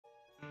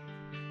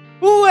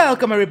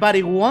Welcome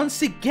everybody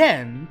once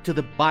again to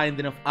the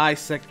Binding of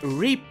Isaac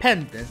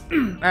Repentance.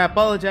 I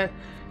apologize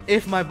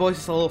if my voice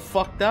is a little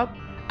fucked up.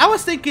 I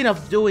was thinking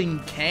of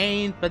doing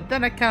Cain, but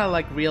then I kind of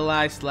like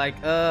realized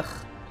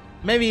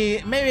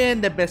maybe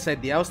ain't the best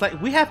idea. I was like,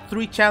 we have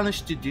 3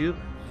 challenges to do.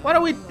 Why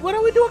don't we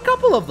do a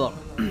couple of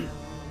them?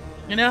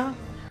 You know?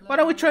 Why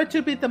don't we try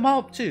to beat them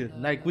all too?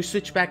 Like we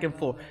switch back and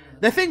forth.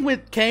 The thing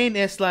with Cain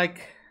is like,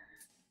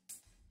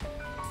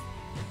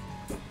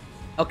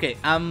 okay,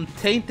 I'm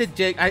Tainted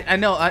Jake. I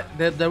know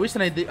the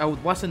reason I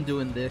wasn't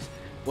doing this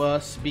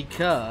was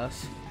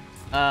because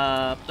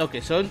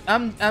okay, so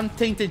I'm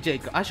Tainted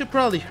Jake. I should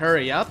probably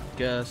hurry up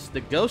because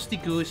the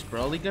ghosty goo is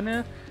probably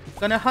gonna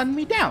hunt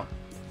me down.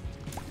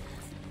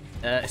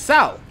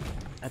 Sal,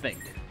 I think.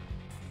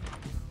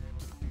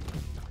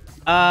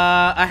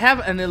 I have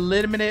an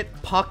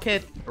eliminated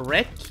pocket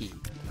red key.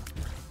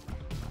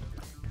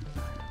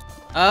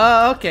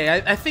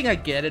 Okay, I think I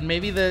get it.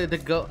 Maybe the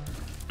go.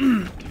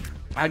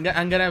 I'm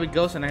gonna have a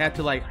ghost and I have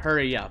to like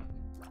hurry up.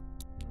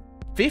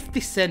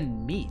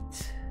 50-cent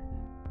meat.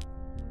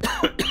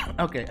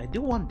 Okay, I do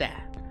want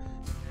that.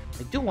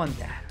 I do want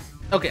that.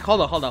 Okay,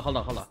 hold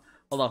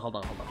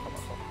on.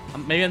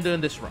 Maybe I'm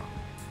doing this wrong.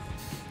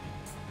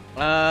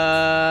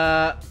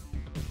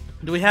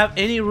 Do we have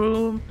any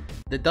room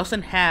that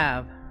doesn't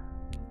have?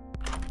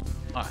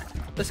 Alright,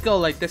 let's go.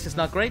 Like this is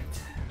not great.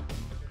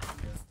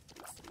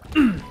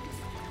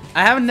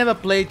 I haven't never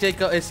played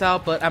Jacob Esau,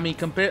 but I mean,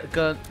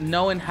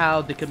 knowing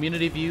how the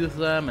community views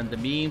them and the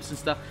memes and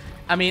stuff,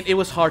 I mean, it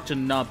was hard to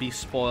not be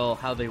spoiled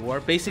how they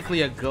were.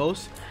 Basically, a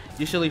ghost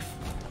usually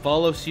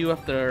follows you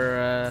after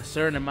a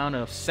certain amount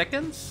of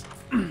seconds.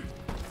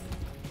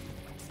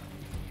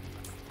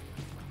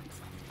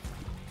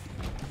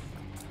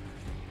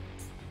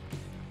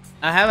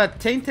 I have a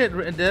tainted.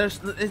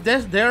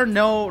 There are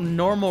no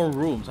normal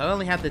rooms. I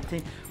only have the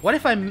taint. What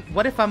if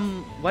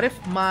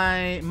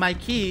my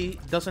key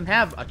doesn't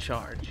have a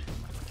charge?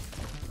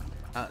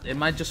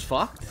 Am I just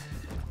fucked?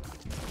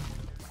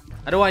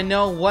 How do I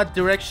know what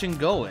direction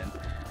go in?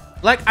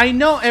 Like I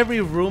know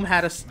every room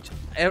had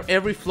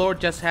every floor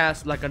just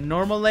has like a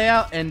normal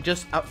layout and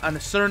just a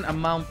certain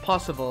amount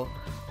possible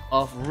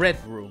of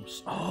red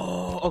rooms.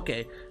 Oh,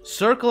 okay.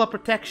 Circle of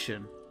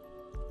protection.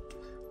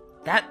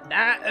 That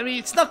I mean,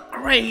 it's not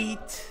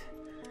great.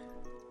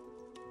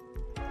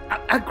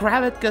 I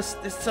grab it because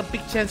there's a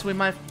big chance we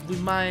might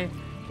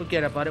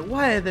forget about it.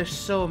 Why are there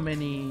so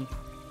many?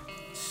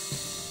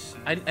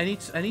 I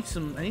need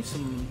some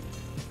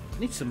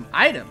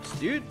items,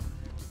 dude.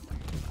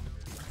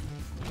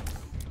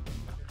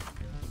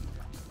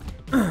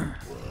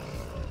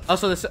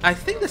 Also, I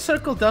think the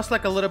circle does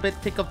like a little bit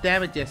tick of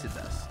damage. Yes, it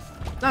does.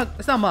 No,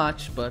 it's not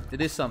much, but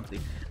it is something.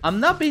 I'm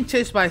not being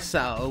chased by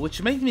Sal,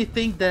 which makes me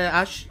think that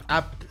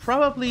I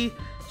probably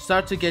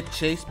start to get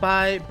chased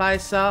by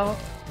Sal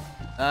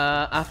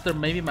after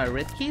maybe my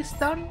red key is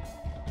done.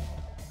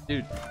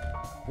 Dude,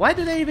 why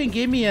did they even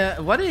give me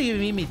why did they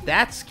even give me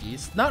that ski?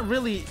 It's not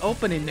really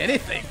opening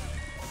anything.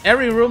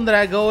 Every room that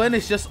I go in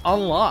is just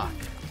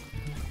unlocked.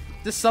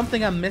 Is this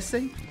something I'm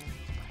missing?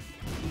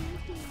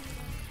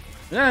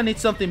 We're gonna need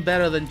something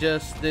better than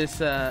just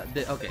this.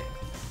 Okay,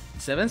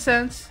 7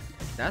 cents.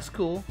 That's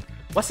cool.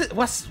 Was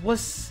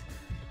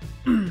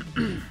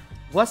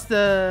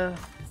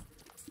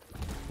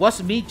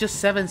meat just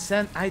 7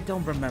 cents? I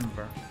don't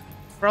remember.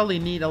 Probably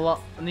need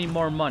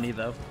more money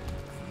though.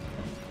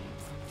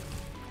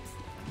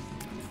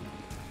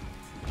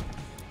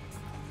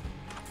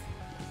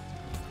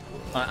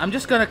 I'm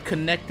just gonna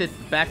connect it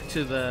back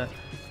to the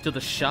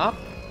shop,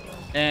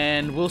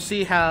 and we'll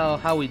see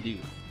how we do.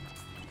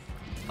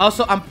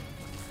 Also, I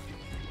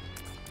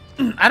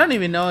don't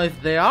even know if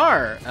they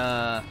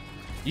are.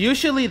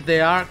 Usually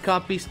there are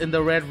copies in the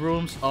red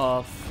rooms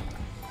of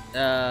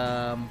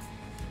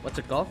what's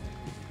it called?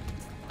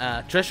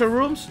 Treasure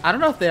rooms. I don't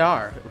know if they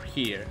are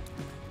here.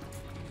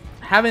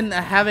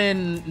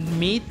 Having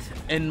meat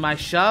in my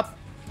shop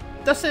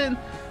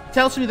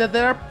tells me that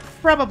they are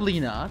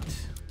probably not.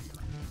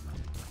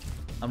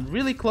 I'm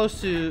really close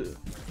to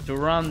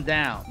run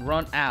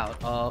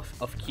out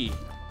of key.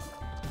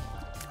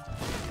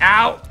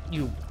 Ow!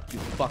 You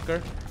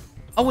fucker.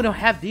 Oh, we don't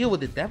have deal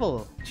with the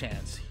devil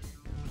chance.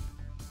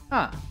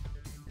 Huh.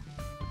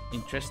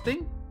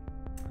 Interesting.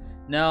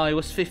 No, it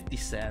was 50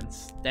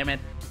 cents. Damn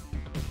it.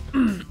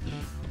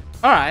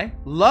 Alright.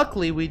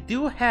 Luckily, we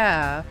do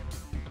have...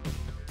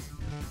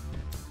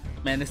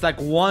 Man, it's like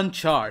 1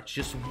 charge.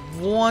 Just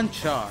 1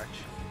 charge.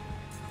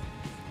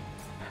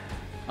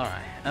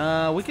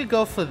 Alright. We could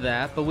go for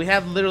that, but we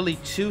have literally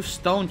 2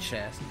 stone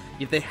chests.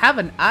 If they have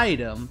an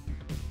item,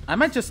 I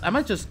might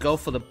just go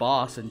for the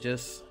boss and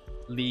just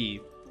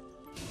leave.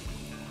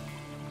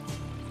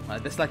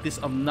 There's like this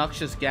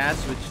obnoxious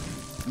gas, which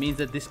means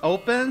that this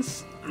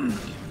opens.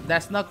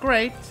 That's not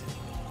great.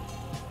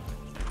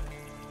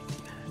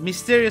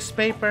 Mysterious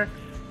paper.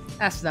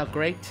 That's not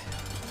great.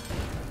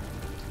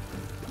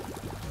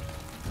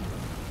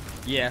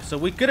 Yeah, so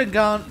we could have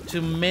gone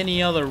to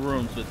many other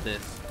rooms with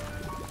this.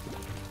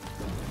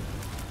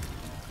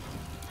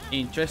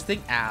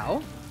 Interesting.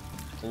 Ow.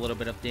 a little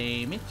bit of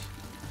damage.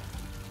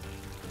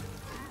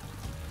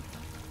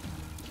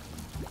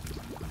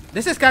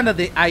 This is kind of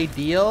the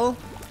ideal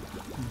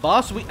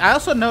boss. I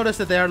also noticed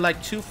that there are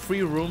like 2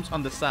 free rooms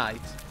on the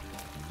sides.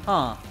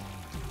 Huh.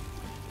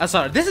 I'm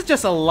sorry. This is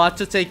just a lot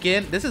to take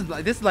in. This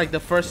is like the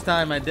first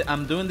time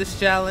I'm doing this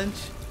challenge.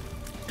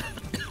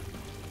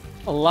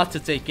 A lot to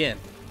take in.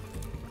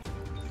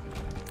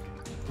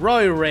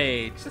 Royal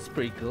Rage. That's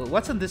pretty cool.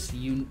 What's in this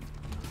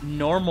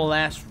normal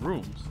ass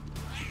rooms?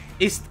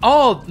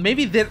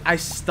 Maybe did I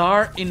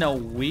start in a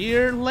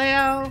weird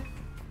layout?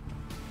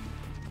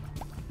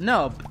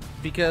 No,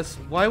 because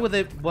why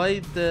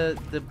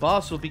the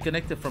boss will be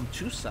connected from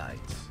 2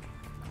 sides?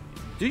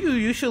 Do you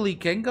usually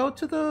can go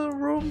to the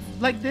room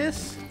like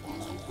this?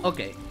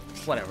 Okay,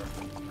 whatever.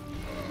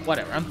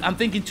 Whatever. I'm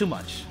thinking too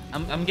much.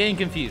 I'm getting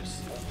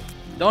confused.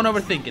 Don't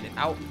overthink it.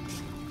 Ow.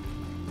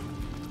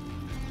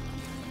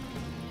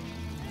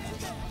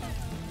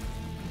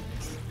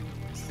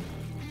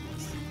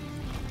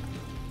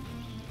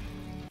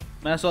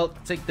 Might as well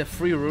take the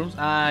free rooms.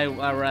 I'd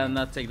rather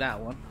not take that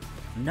one.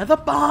 Another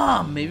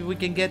bomb. Maybe we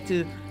can get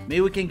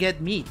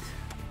meat.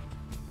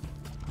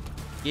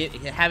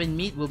 Having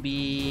meat will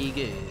be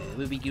good.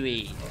 Will be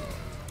great.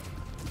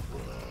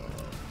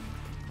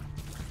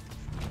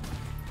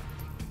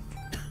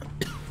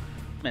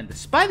 Man,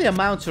 despite the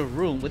amounts of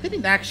room, we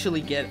didn't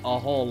actually get a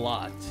whole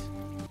lot.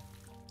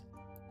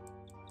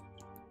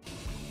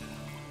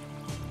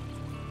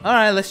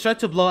 Alright, let's try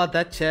to blow out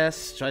that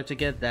chest. Try to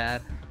get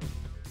that.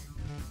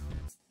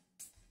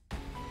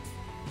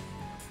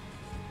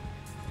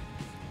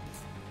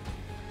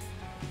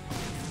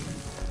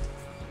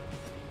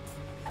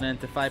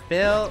 Identify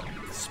pill.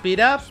 Speed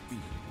up.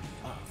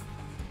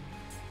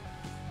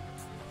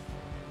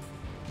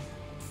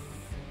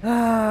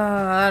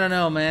 I don't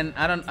know, man.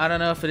 I don't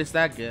know if it is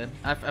that good.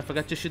 I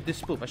forgot to shoot this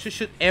poop. I should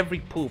shoot every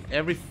poop,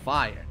 every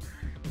fire,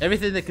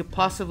 everything that could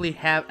possibly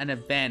have an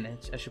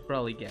advantage. I should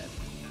probably get.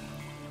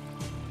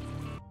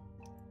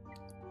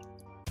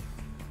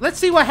 Let's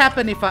see what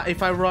happens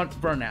if I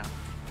run out.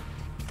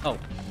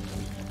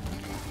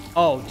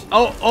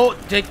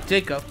 Oh,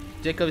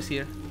 Jacob is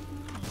here.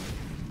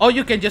 Oh,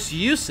 you can just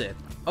use it.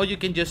 Oh, you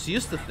can just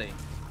use the thing.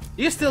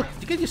 You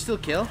can still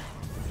kill.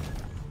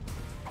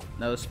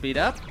 No, speed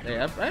up.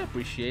 Yeah, I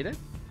appreciate it.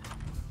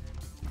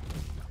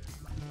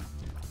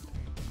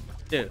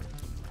 Dude.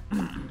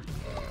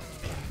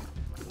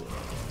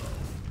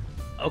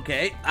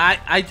 Okay,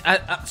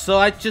 so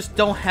I just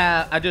don't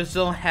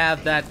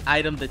have that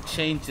item that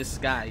changes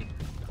guy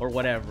or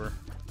whatever.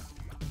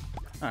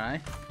 All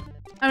right.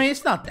 I mean,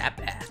 it's not that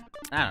bad.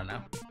 I don't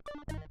know.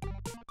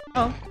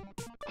 Oh.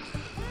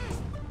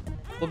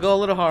 We'll go a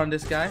little hard on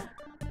this guy.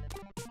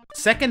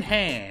 Second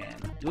hand.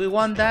 Do we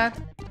want that?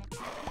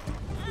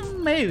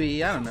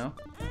 Maybe, I don't know.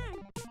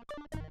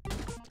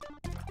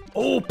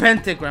 Oh,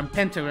 pentagram.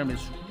 Pentagram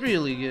is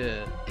really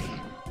good.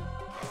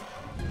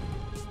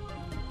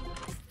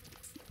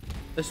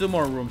 Let's do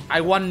more rooms.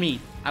 I want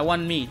meat. I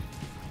want meat.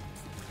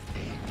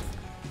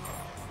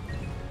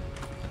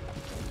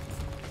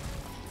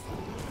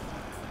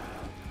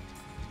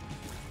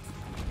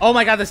 Oh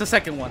my god, there's a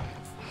second one.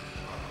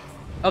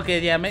 Okay,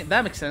 yeah,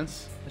 that makes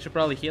sense. I should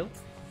probably heal.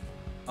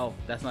 Oh,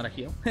 that's not a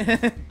heal.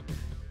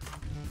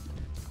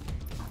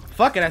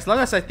 Fuck it, as long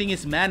as I think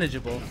it's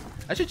manageable,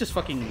 I should just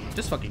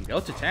fucking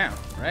go to town,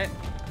 right?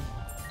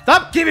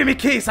 Stop giving me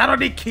keys! I don't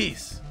need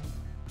keys!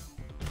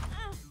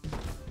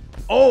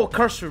 Oh,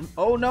 curse room.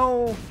 Oh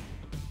no!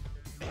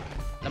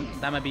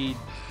 That might be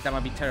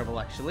terrible,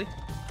 actually.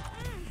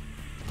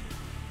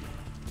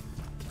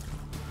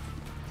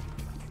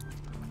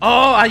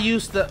 Oh, I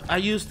used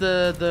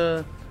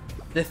the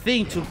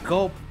thing to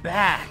go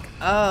back.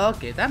 Oh,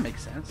 okay, that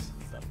makes sense.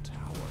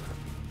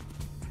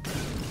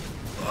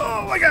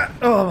 Oh my god!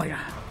 Oh my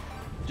god!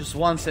 Just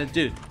one cent,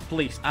 dude.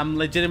 Please, I'm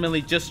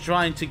legitimately just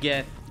trying to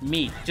get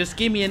meat. Just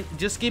give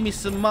me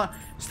some.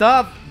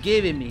 Stop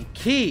giving me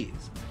keys,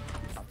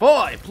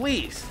 boy.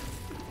 Please.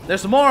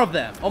 There's more of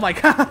them. Oh my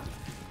god!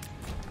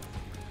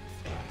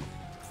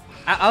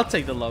 I'll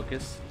take the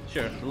locust.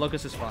 Sure, the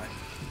locust is fine.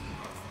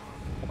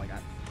 Oh my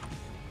god.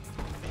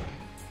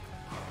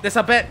 There's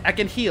a bed. I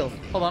can heal.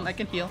 Hold on, I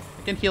can heal.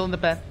 I can heal in the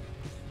bed.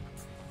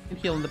 I can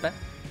heal in the bed.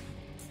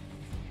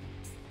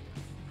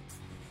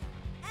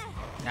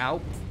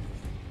 Ow.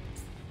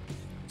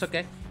 It's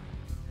okay.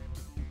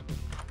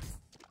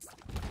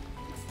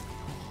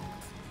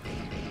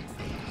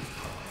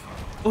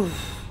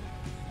 Oof.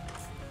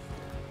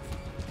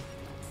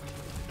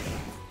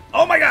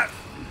 Oh my god!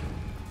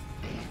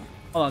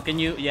 Hold on, can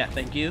you? Yeah,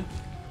 thank you.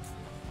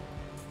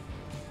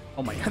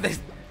 Oh my god,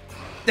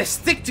 they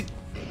stick to.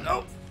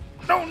 No,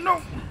 no, no.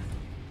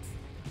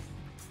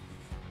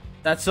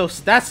 That's so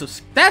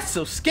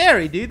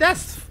scary, dude.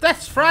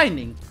 That's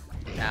frightening.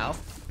 Ow.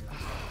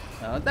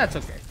 No, that's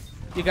okay.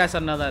 You guys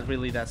are not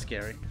really that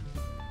scary.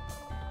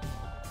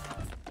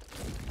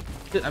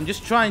 Dude, I'm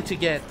just trying to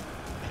get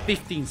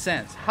 15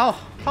 cents. How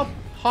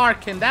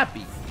hard can that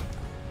be?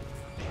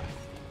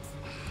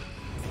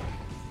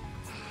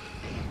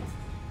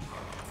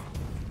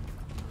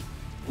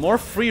 More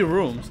free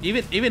rooms.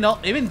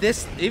 Even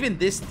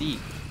this deep.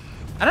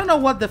 I don't know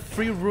what the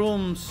free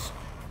rooms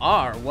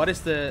are. What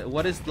is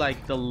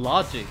like the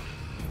logic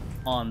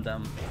on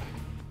them?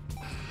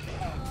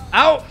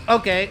 Ow!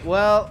 Okay,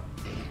 well,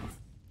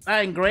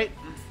 that ain't great.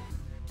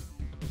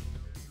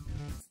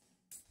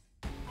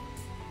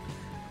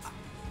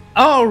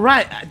 Oh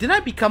right, did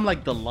I become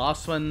like the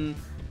lost when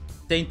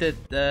Tainted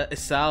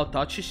Esau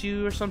touches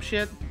you or some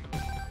shit?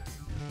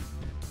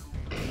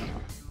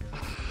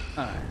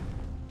 Alright,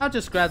 I'll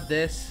just grab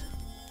this.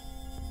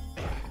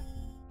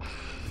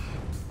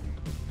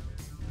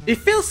 It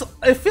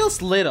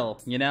feels little,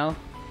 you know,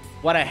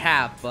 what I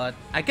have, but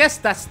I guess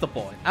that's the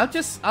point. I'll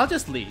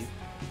just leave.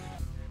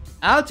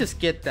 I'll just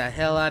get the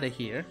hell out of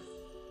here.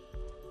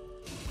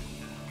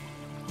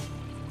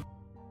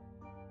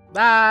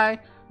 Bye.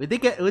 We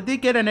did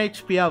get an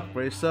HP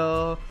upgrade,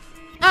 so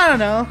I don't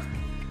know.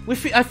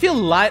 I feel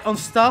light on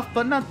stuff,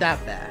 but not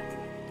that bad.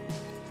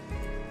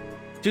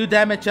 2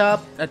 damage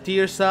up, a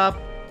tears up,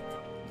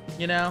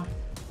 you know.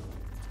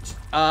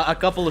 A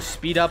couple of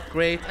speed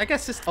upgrades. I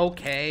guess it's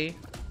okay.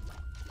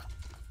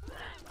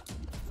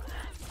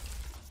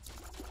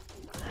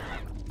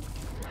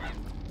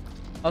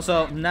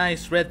 Also,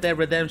 nice Red Dead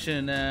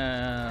Redemption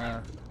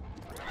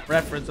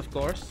reference, of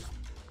course.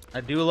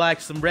 I do like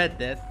some Red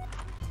Dead.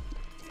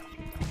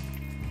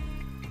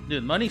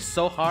 Dude, money's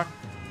so hard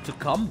to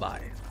come by.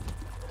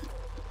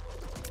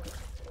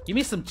 Give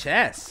me some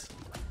chess.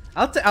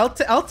 I'll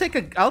take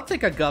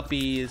a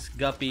guppy's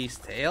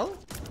tail.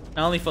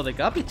 Not only for the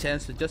guppy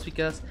chance, but just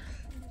because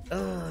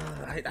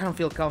I don't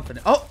feel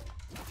confident. Oh,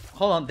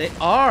 hold on, they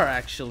are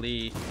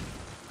actually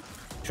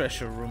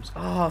treasure rooms.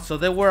 Oh, so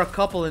there were a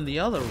couple in the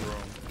other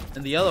room,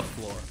 in the other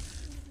floor.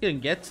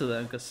 Couldn't get to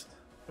them because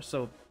they're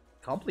so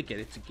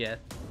complicated to get.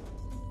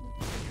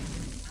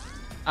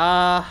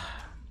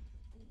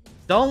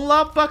 Don't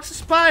love bugs and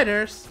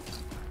spiders,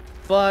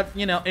 but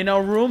you know, in a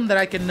room that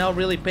I can now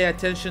really pay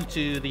attention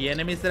to the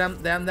enemies that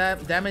I'm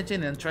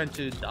damaging and trying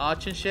to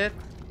dodge and shit.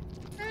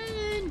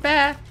 Ain't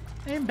bad,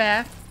 ain't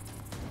bad.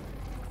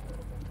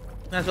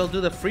 Might as well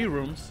do the free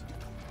rooms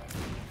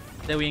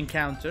that we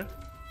encounter.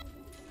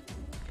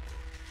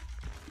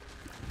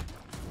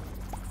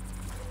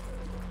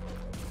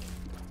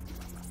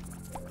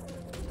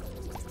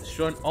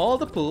 Destroying all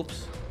the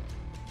poops,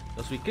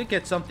 because we could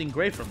get something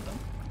great from them.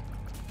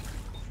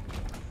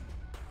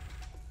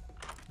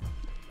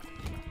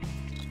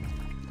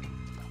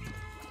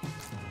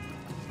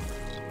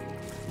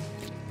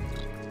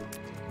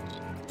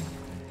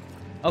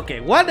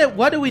 Okay, what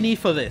do we need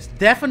for this?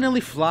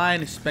 Definitely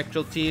flying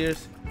spectral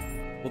tears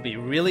will be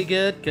really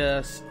good,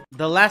 because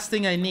the last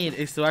thing I need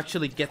is to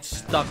actually get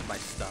stuck by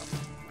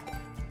stuff.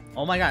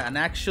 Oh my god,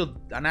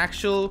 an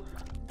actual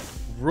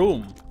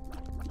room.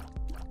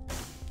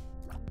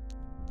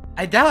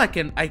 I doubt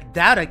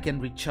I can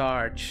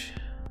recharge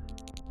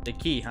the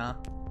key, huh?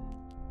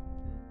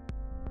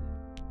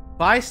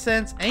 5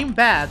 cents ain't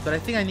bad, but I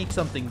think I need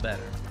something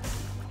better.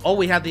 Oh,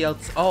 we have the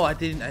I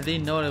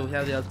didn't know that we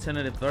have the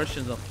alternative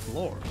versions of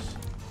floors.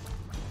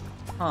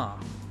 Huh.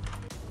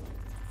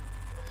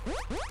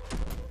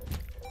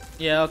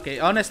 Yeah, okay.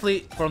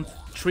 Honestly, from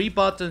 3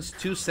 buttons,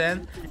 2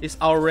 cents is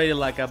already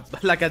like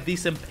a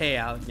decent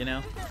payout, you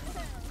know?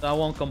 So I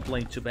won't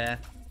complain too bad.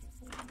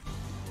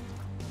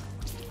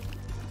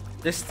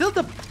 There's still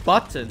the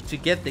button to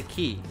get the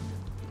key.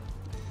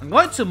 I'm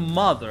going to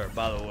Mother,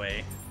 by the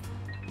way.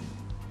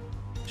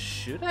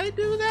 Should I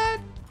do that?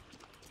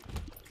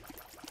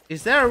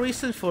 Is there a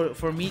reason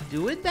for me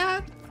doing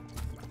that?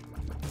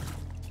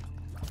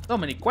 So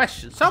many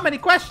questions. So many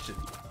questions.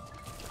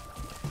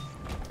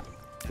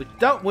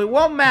 We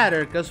won't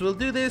matter because we'll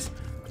do this.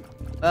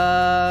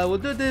 We'll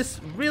do this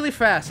really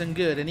fast and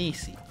good and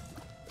easy.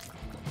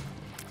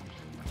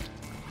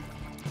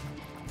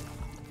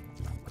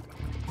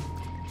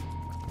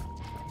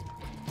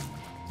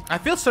 I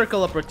feel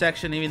Circle of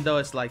Protection, even though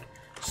it's like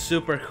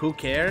super who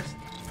cares.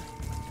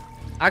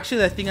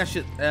 Actually, I think I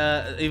should,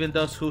 even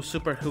though it's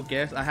super who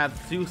cares, I have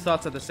 2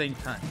 thoughts at the same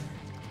time.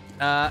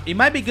 It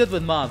might be good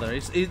with Mother.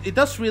 It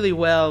does really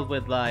well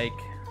with like...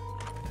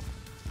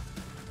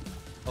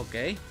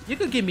 Okay, you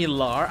could give me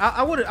Lar.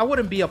 I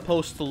wouldn't be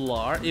opposed to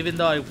Lar, even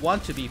though I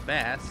want to be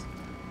fast.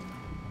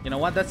 You know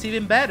what? That's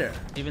even better.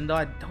 Even though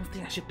I don't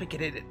think I should pick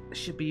it. I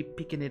should be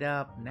picking it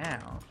up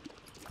now.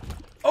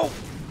 Oh!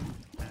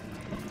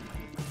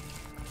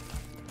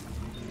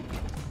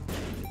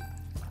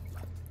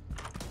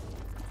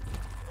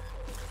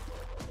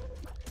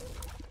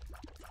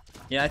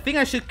 Yeah, I think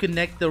I should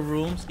connect the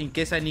rooms in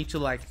case I need to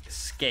like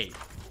escape.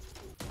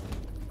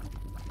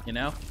 You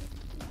know?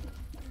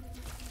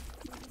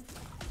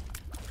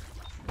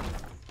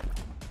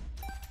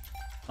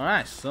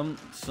 Alright, some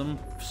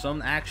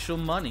actual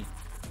money.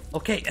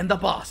 Okay, and the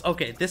boss.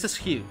 Okay, this is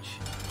huge.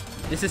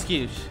 This is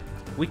huge.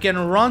 We can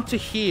run to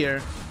here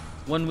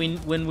when we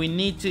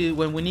need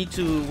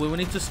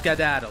to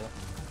skedaddle.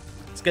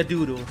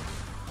 Skadoodle.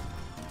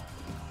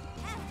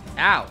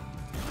 Ow.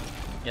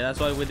 Yeah,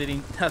 that's why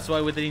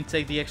we didn't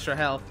take the extra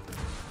health.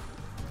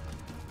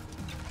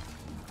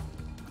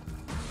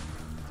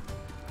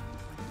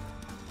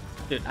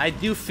 Dude, I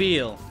do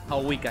feel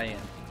how weak I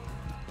am.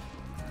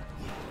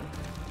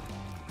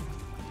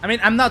 I mean,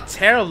 I'm not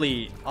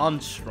terribly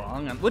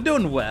unstrong. We're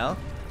doing well,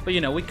 but you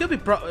know, we could be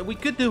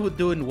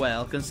doing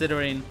well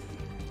considering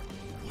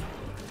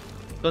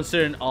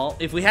all.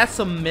 If we had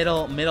some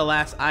middle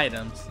ass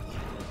items.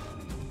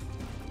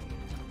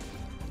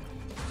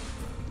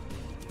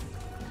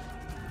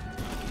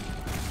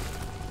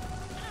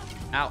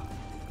 Ow.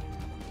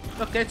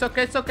 It's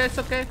okay.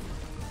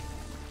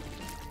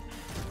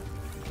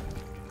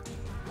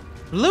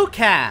 Blue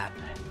cap.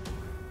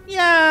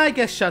 Yeah, I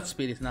guess shot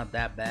speed is not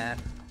that bad.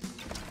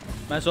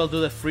 Might as well do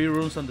the free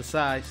rooms on the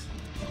sides.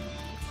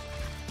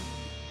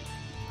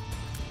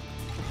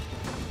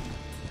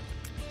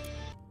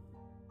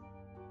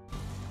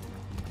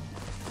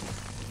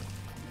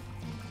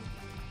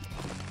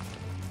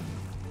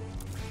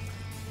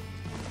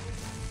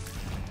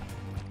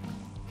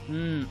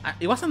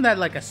 It wasn't that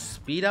like a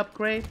speed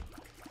upgrade?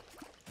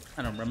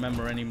 I don't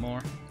remember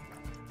anymore.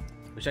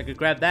 Wish I could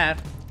grab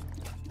that.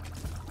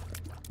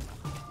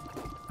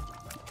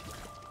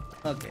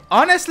 Okay.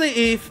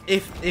 Honestly, if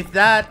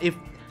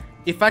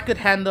I could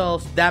handle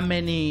that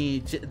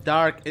many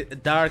dark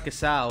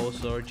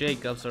Esaus or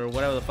Jacobs or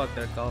whatever the fuck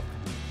they're called,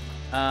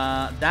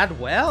 that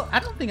well, I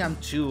don't think I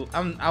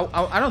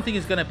don't think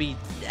it's gonna be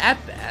that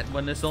bad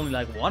when there's only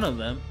like one of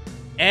them,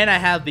 and I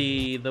have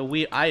the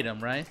weird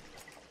item, right?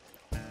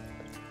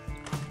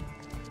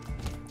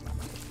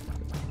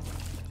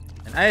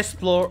 And I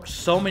explore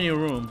so many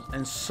rooms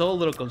and so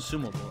little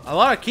consumable. A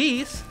lot of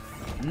keys,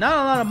 not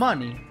a lot of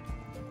money.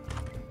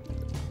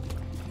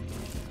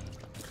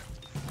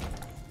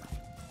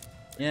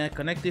 Yeah,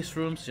 connect these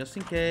rooms just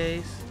in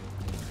case.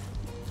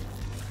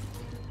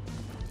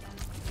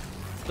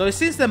 So it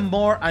seems the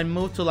more I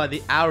move to like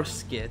the outer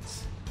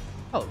skits.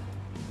 Oh.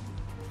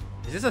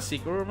 Is this a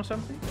secret room or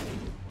something?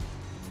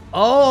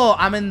 Oh,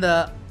 I'm in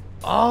the...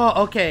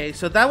 Oh, okay.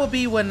 So that would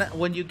be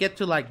when you get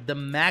to like the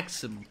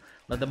maximum.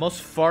 Like the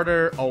most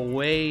farther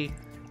away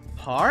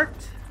part,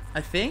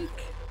 I think.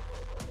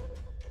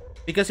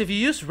 Because if you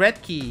use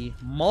red key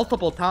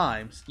multiple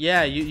times,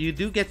 yeah, you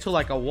do get to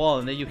like a wall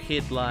and then you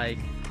hit like...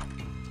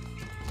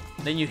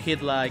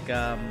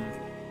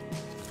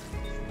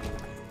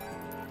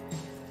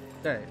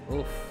 Okay,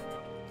 oof.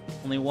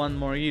 Only one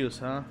more use,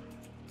 huh?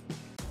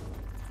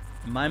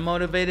 Am I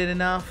motivated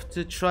enough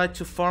to try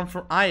to farm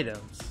for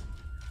items?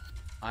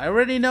 I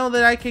already know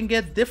that I can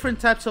get different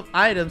types of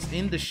items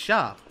in the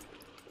shop.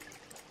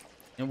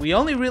 And we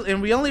only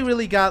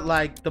really got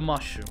like the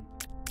mushroom.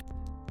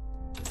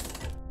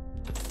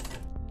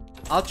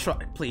 I'll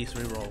try. Please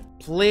reroll.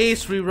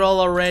 Please reroll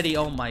already.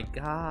 Oh my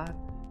god.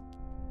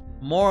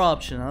 More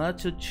options. I'll have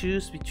to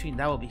choose between.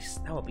 That would be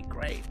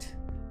great.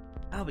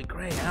 That would be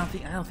great. I don't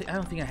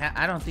think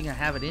I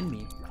have it in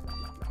me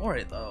for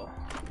it though.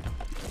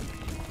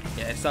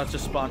 Yeah, it starts to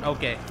spawn.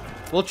 Okay,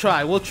 we'll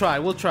try to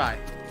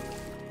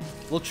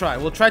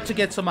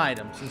get some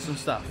items and some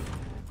stuff.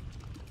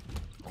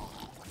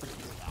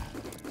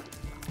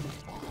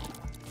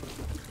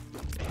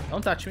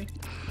 Don't touch me.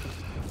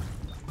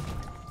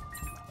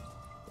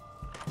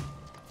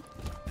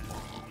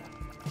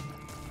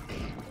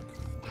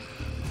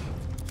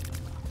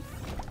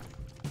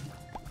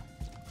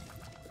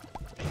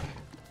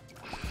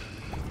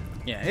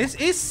 Yeah,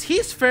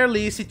 he's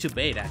fairly easy to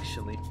bait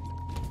actually.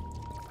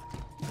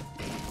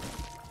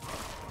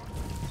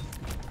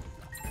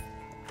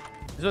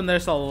 This is when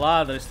there's a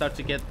lot that start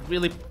to get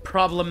really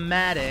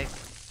problematic.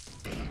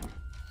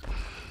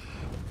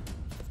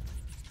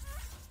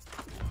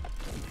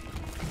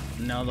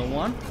 Another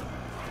one.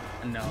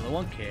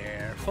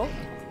 Careful.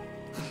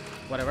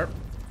 Whatever.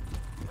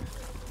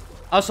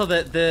 Also,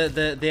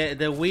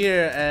 the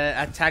weird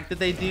attack that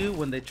they do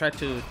when they try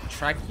to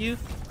track you,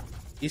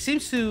 it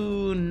seems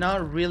to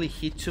not really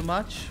hit too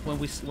much when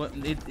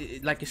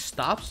it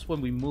stops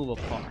when we move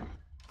apart.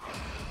 Oh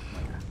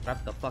my god,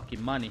 grab the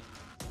fucking money.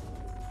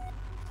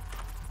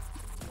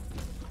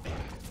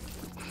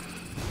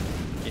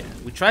 Yeah,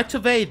 we tried to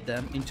bait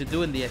them into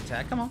doing the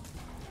attack. Come on.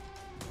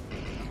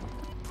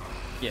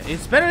 Yeah,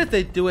 it's better if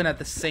they do it at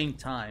the same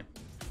time.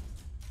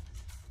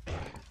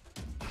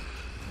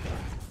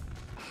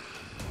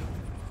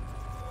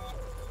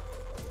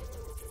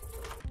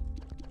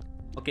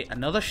 Okay,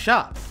 another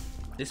shot.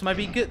 This might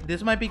be good.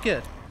 This might be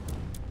good.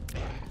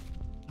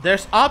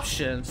 There's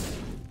options.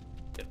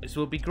 This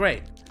will be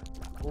great.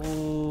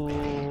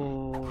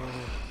 Ooh.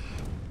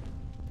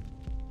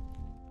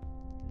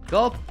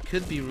 Gold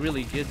could be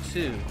really good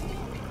too.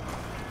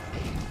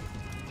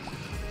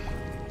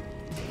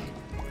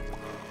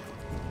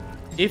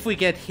 If we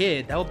get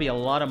hit, that would be a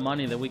lot of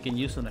money that we can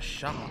use in a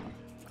shop.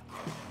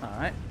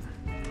 Alright.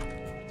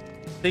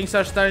 Things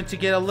are starting to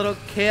get a little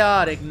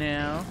chaotic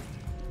now.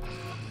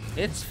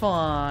 It's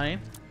fine.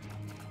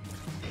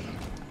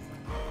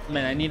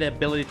 Man, I need the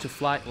ability to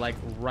fly like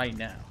right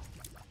now.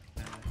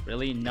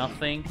 Really?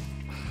 Nothing?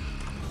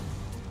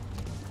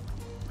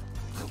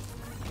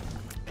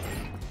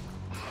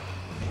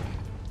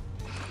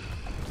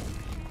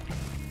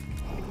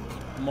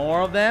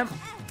 More of them?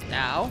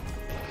 Ow.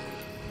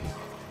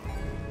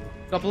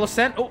 Couple of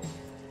cent. Oh.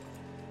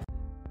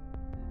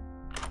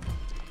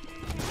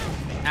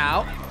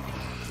 Ow.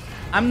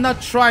 I'm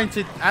not trying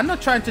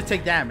to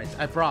take damage.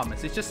 I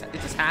promise. It just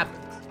happens.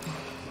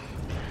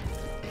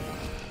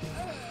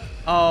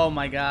 Oh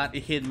my god,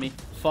 it hit me.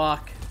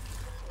 Fuck.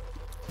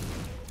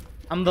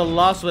 I'm the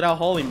lost without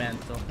holy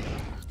mantle.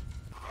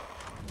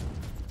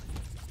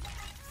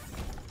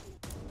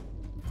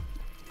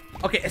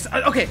 Okay,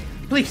 okay.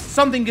 Please,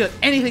 something good.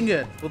 Anything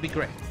good will be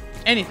great.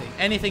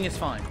 Anything is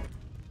fine.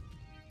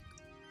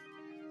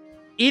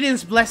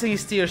 Eden's blessing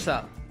is tears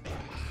up.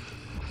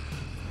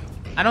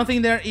 I don't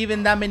think there are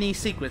even that many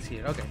secrets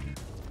here. Okay,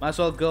 might as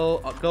well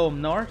go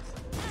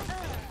north.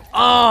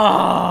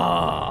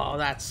 Oh,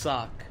 that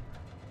sucked.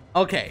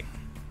 Okay.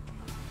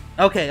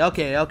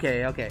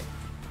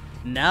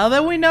 Now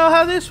that we know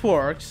how this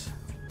works,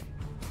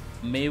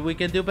 maybe we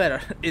can do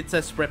better. It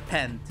says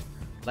repent,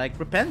 like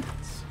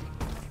repentance.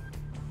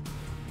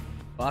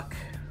 Fuck.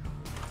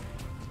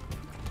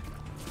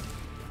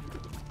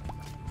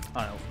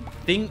 I don't know.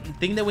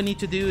 Thing that we need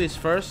to do is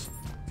first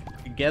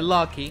get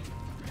lucky.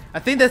 I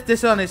think that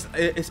this one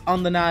is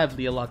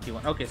undeniably a lucky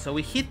one. Okay, so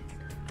we hit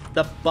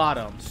the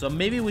bottom. So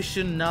maybe we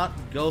should not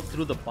go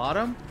through the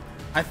bottom.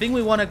 I think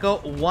we want to go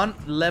one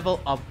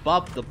level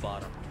above the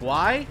bottom.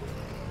 Why?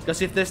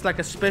 Because if there's like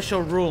a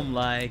special room,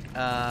 like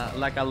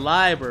a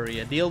library,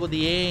 a deal with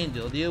the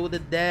angel, deal with the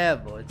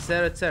devil,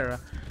 etc.,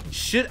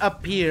 should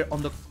appear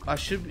on the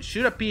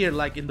should appear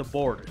like in the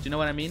borders. You know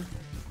what I mean?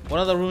 One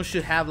of the rooms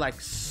should have like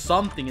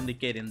something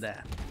indicating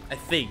that. I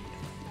think.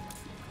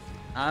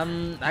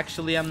 I'm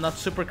not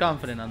super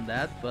confident on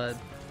that, but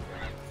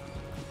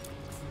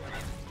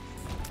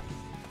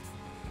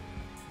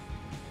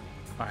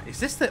alright, is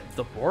this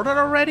the border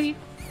already?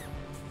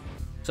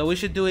 So we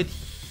should do it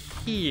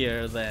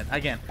here then.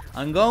 Again,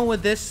 I'm going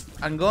with this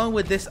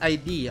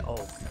idea. Oh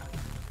my god.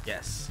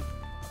 Yes.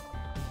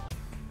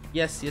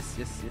 Yes.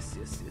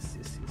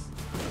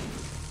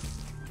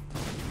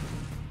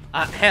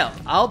 Hell,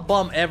 I'll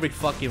bump every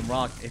fucking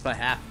rock if I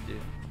have to.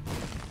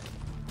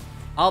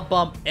 I'll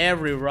bump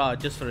every rock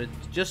just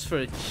for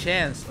a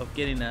chance of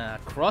getting a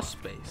cross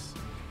space.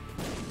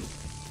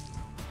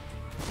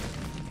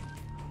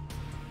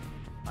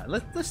 Alright,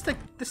 let's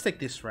take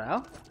this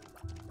route.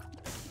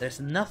 There's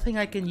nothing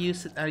I can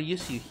use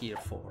you here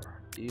for,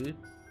 dude.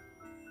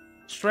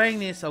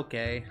 Strength is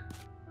okay.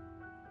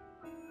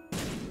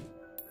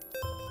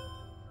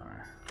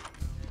 Alright.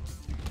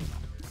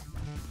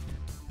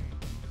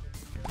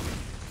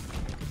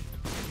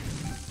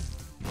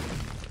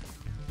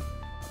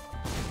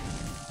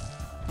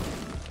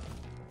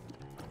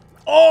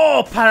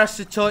 Oh,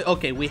 Parasitoid.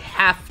 Okay, we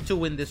have to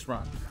win this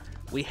run.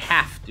 We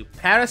have to.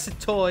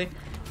 Parasitoid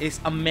is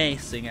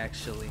amazing,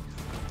 actually.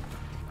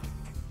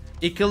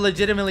 It could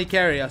legitimately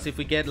carry us if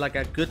we get like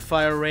a good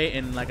fire rate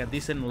and like a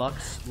decent luck,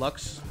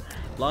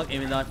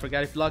 even though I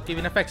forgot if luck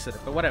even affects it,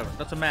 but whatever,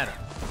 doesn't matter.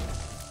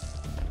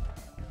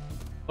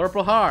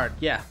 Purple heart,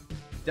 yeah,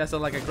 that's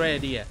like a great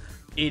idea,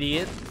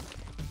 idiot.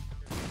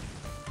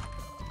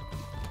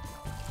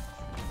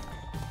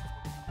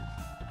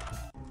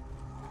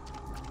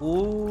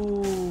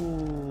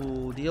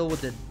 Ooh, deal with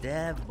the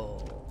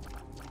devil.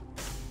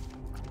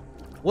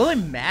 Will it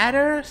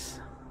matter?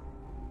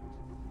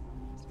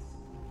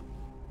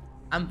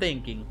 I'm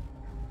thinking.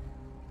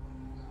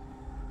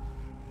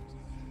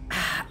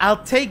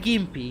 I'll take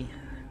Gimpy.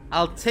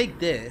 I'll take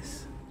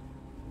this.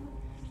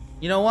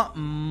 You know what?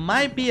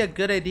 Might be a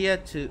good idea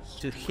to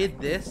hit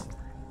this.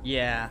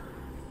 Yeah.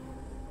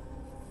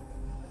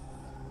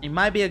 It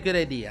might be a good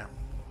idea.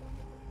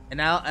 And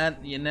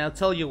I'll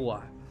tell you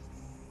what.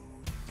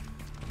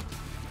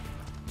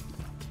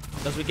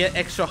 Because we get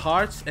extra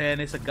hearts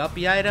and it's a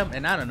guppy item,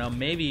 and I don't know,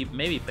 maybe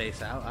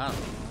pays out. I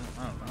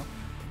don't know.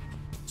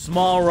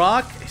 Small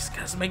rock, it's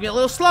gonna make me a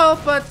little slow,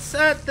 but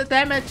the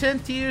damage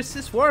and tears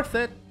is worth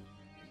it.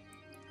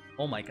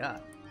 Oh my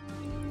god.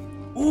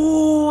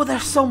 Ooh,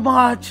 there's so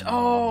much.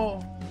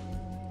 Oh.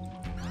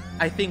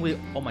 I think we,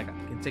 oh my god,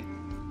 I can take,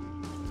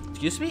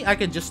 excuse me? I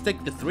can just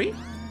take the 3?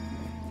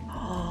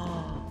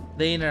 Oh,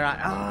 the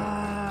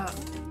inner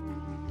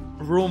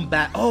room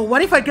back. Oh,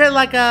 what if I get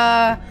like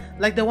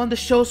the one that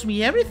shows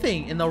me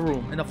everything in the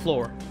room, in the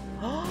floor?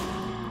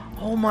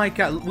 Oh my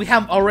god, we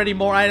have already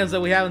more items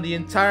than we have in the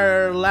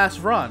entire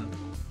last run.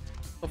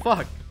 Oh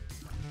fuck.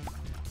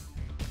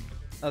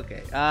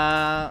 Okay,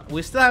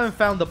 we still haven't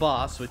found the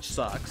boss, which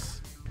sucks.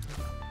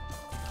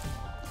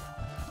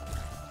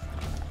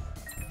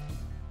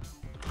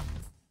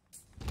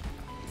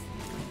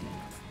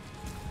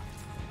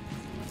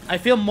 I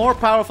feel more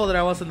powerful than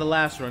I was in the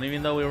last run,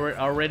 even though we were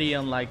already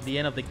on like the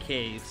end of the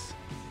caves.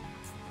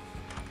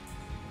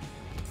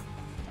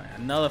 Right,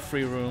 another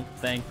free room,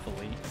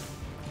 thankfully.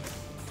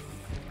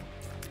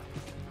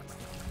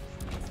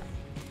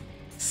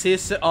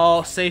 Scissor,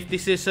 oh, safety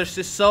scissors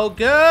is so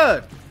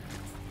good.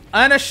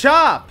 And a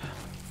shop.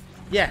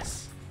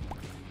 Yes.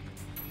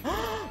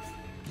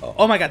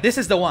 Oh my god, this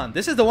is the one.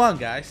 This is the one,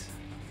 guys.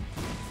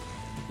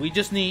 We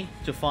just need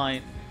to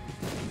find.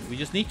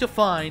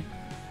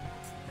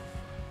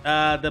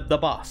 The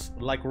boss,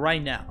 like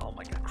right now. Oh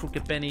my god,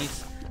 crooked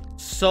pennies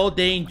so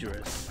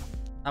dangerous.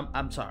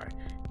 I'm sorry.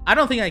 I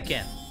don't think I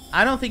can.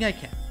 I don't think I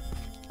can.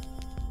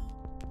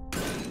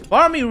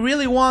 Part of me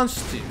really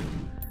wants to,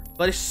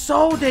 but it's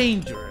so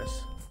dangerous.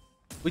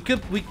 We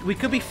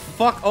could be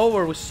fucked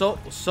over with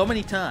so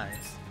many times.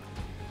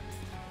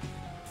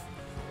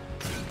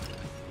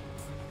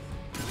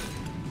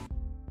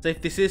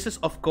 Safety scissors,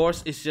 of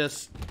course, it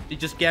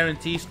just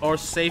guarantees our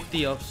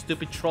safety of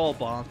stupid troll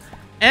bombs,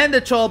 and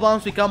the troll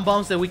bombs become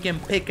bombs that we can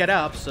pick it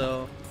up.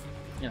 So,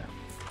 you know.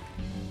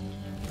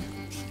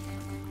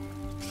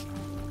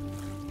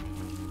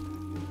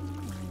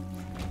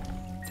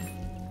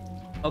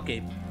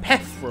 Okay,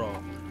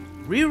 Pethro.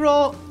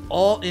 Reroll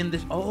all in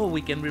this. Oh,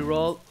 we can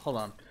reroll. Hold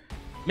on.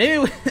 Maybe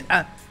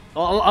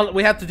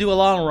we have to do a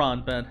long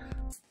run, but.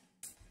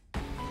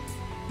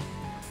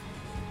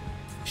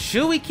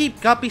 Should we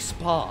keep Guppy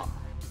Spa?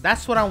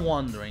 That's what I'm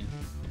wondering.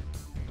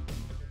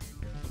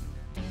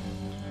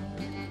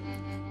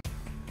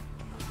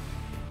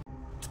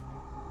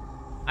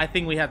 I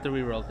think we have to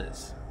reroll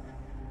this.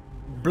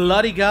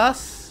 Bloody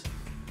Gus?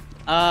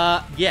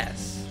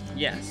 Yes.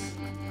 Yes.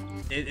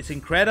 It's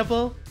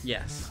incredible?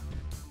 Yes.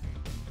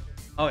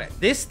 Okay,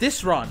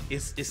 this run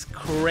is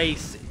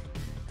crazy.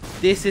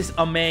 This is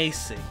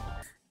amazing.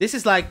 This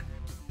is like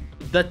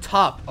the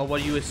top of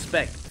what you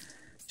expect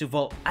to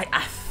vote. A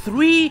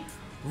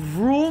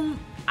 3-room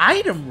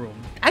item room.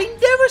 I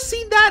never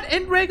seen that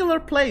in regular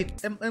play.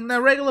 In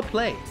a regular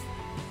play.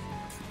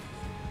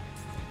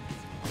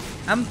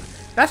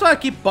 That's why I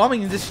keep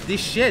bombing this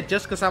shit,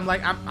 just because I'm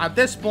like, at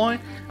this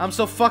point, I'm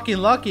so fucking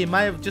lucky. I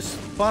might have just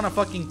spawned a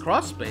fucking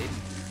cross space.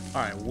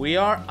 Alright, we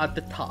are at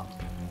the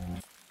top.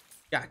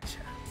 Gotcha.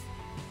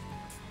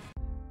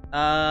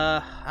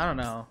 I don't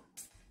know.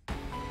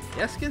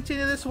 Let's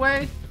continue this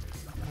way.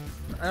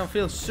 I don't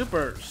feel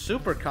super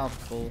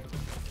comfortable.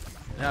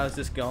 How is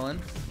this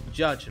going?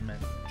 Judgment.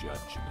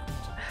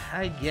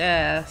 I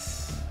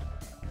guess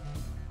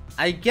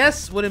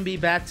wouldn't be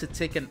bad to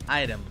take an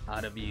item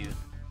out of you,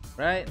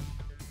 right?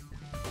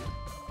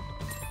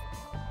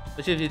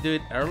 Especially if you do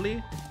it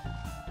early.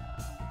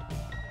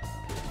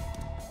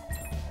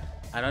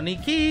 I don't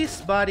need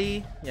keys,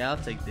 buddy. Yeah, I'll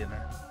take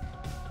dinner.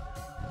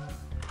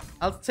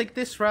 I'll take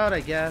this route, I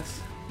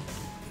guess.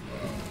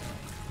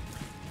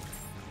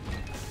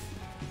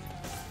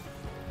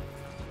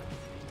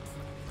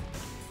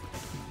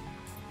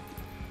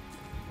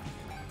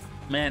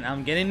 Man,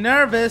 I'm getting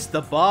nervous.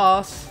 The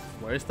boss.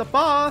 Where's the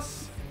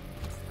boss?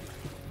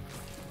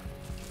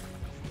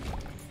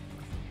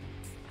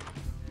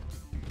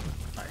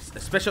 Nice. A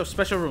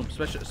special room.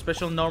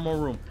 Special normal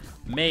room.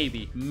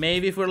 Maybe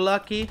if we're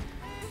lucky.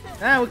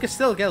 We can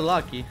still get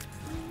lucky.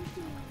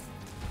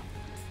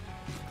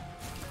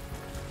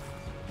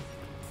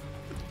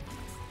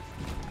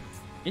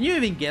 Can you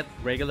even get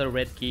regular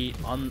red key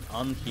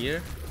on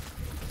here?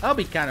 That'll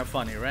be kind of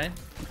funny, right?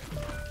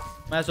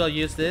 Might as well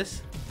use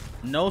this.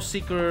 No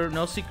secret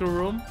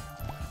room.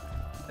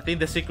 I think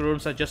the secret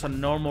rooms are just a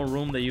normal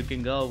room that you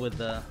can go with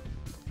the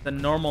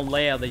normal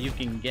layout that you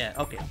can get.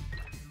 Okay,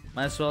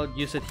 might as well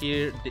use it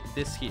here.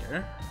 This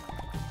here.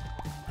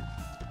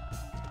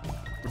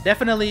 We're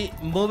definitely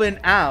moving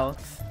out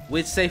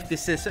with safety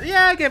scissor.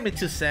 Yeah, give me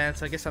 2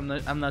 cents. I guess I'm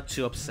not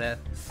too upset.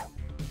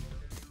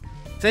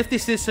 Safety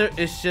scissor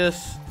is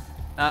just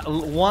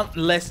one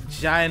less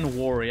giant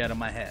worry out of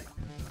my head.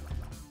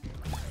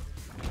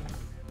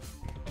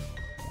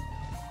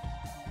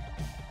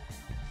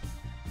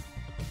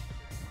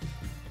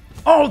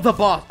 Oh, the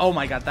boss! Oh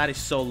my god, that is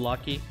so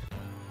lucky.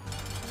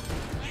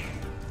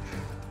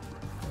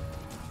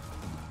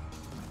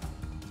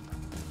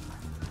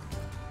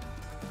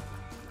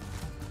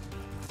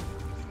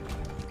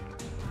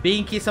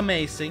 Binky is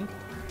amazing.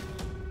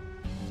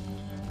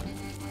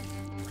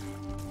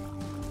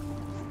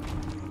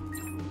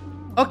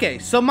 Okay,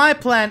 so my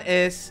plan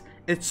is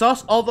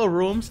exhaust all the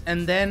rooms,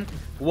 and then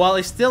while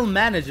it's still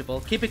manageable,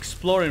 keep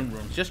exploring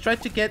rooms. Just try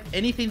to get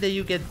anything that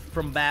you get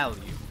from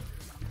value.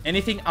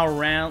 Anything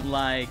around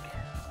like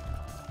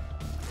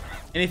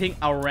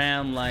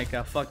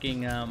a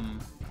fucking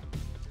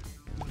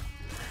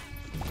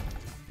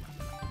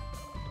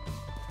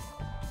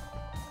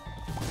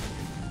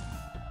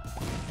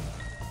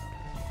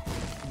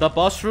the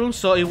boss room,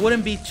 so it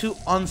wouldn't be too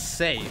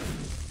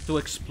unsafe to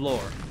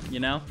explore,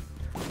 you know,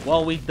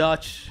 while we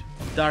dodge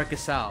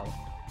Darkest Owl.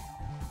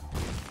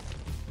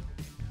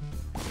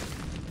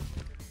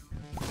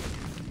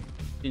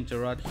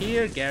 Tinterrod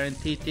here,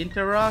 guaranteed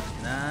Tinterrod,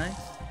 nice.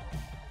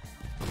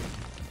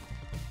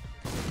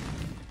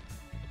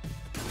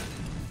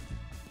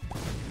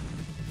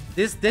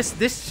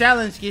 This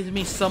challenge gives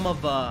me some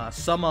of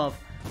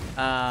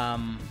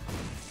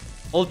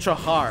ultra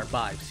hard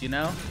vibes, you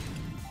know.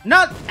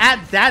 Not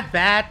that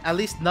bad, at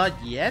least not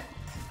yet.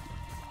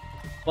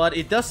 But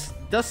it does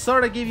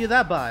sort of give you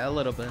that vibe a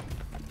little bit.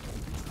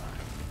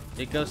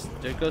 There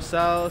goes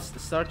south. The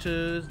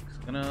Startus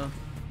gonna.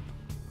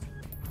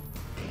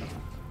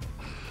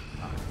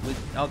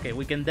 Okay,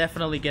 we can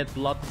definitely get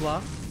blood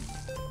clot.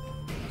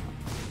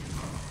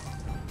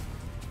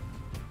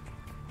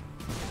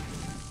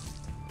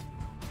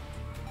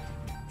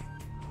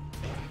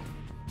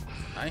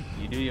 Alright,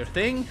 you do your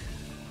thing.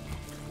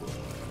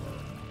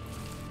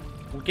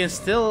 We can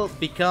still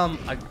become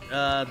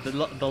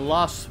the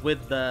loss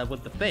with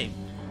the thing.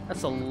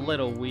 That's a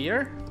little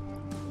weird.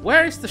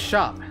 Where is the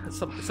shop?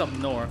 It's up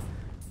north.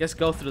 Just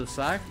go through the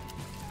side.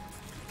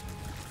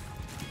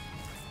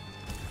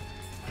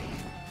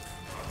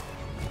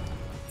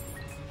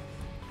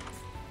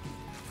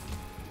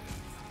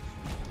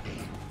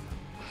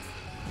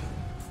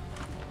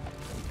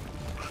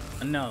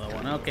 Another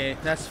one. Okay,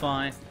 that's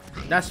fine.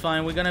 That's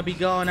fine. We're gonna be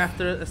going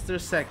after a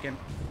second.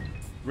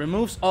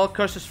 Removes all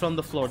curses from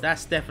the floor.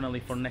 That's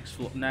definitely for next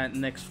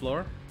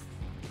floor.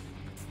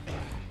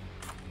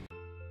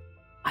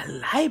 A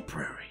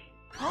library.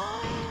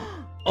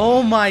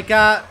 Oh my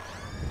god.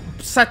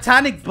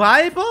 Satanic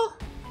Bible?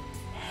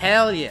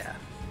 Hell yeah.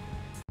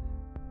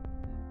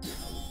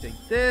 Take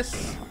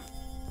this.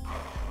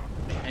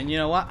 And you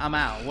know what? I'm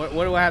out.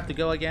 Where do I have to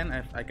go again?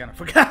 I kind of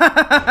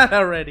forgot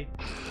already.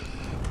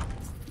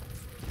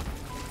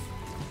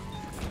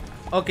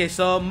 Okay,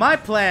 so my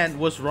plan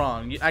was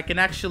wrong. I can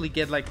actually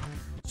get like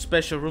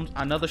special rooms.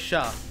 Another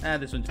shop.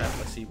 This one's have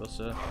placebo,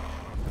 so.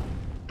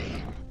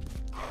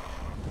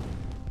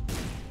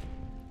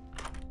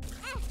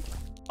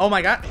 Oh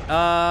my god.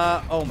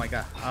 Oh my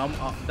god.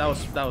 That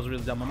was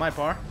really dumb on my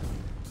part.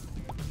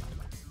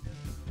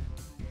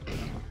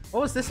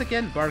 What was this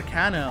again?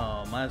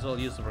 Volcano. Might as well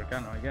use the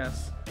Volcano, I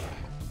guess.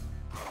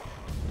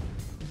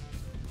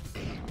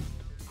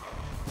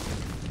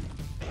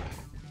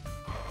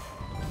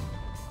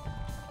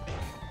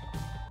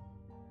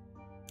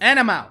 And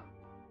I'm out.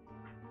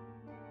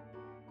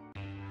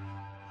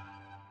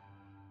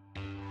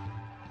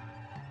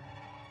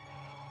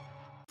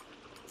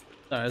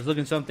 Sorry, I was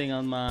looking something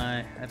on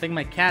my... I think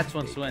my cats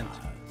once went.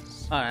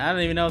 Alright, I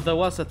don't even know if there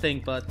was a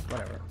thing, but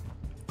whatever.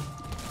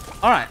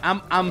 Alright,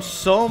 I'm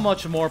so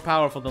much more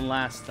powerful than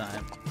last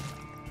time.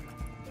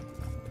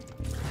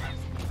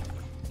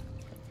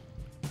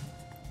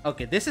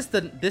 Okay, this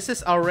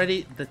is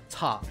already the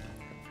top.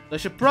 So I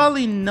should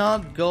probably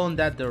not go in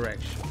that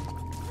direction.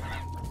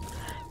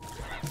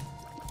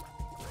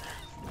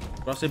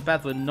 Crossing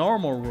path with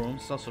normal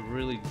rooms is also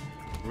really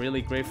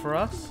great for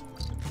us.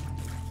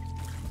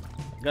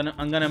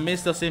 I'm gonna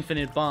miss those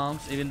infinite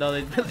bombs, even though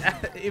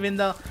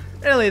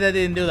really they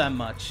didn't do that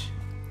much.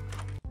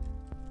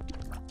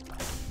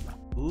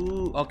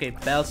 Ooh, okay,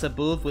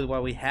 Beelzebub with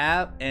what we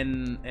have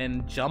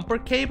and jumper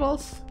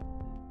cables.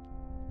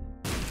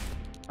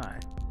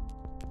 Alright.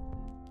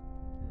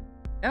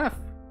 Kind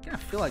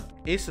of feel like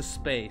Ace of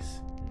Space.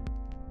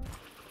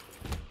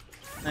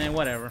 I mean,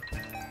 whatever.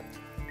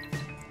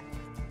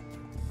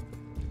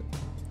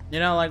 You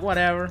know, like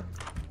whatever.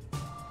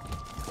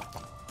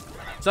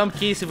 Some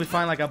keys if we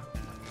find like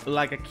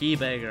a key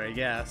beggar, I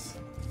guess.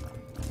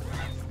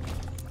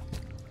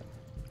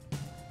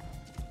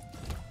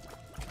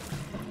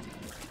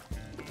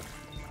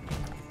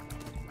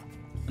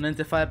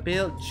 Identify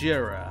build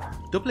Jira.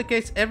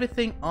 Duplicates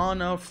everything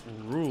on a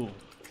room.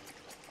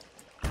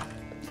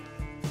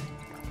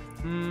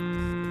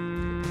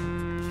 I'm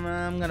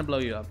gonna blow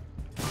you up.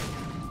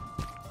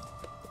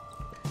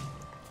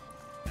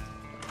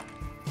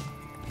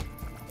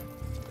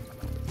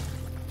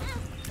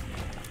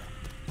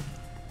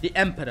 The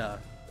Emperor.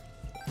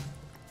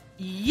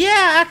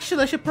 Yeah,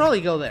 actually, I should probably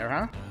go there,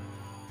 huh?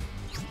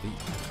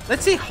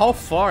 Let's see how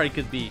far it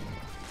could be.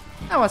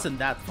 That wasn't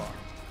that far.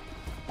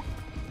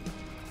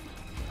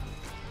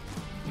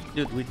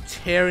 Dude, we're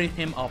tearing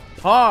him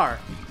apart.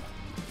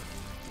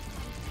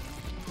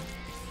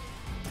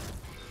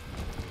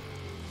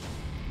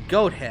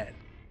 Goat head.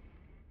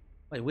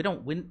 Wait, we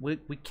don't win.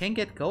 We can't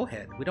get goat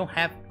head. We don't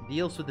have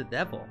deals with the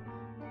devil.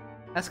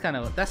 That's kind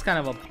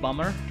of a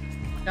bummer.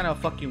 Kind of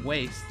a fucking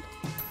waste.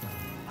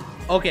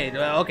 Okay,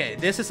 okay.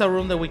 This is a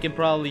room that we can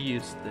probably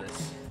use.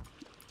 This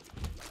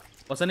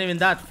wasn't even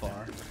that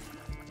far.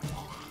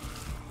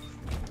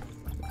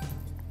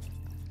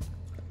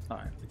 All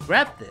right,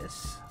 grab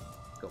this.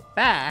 Go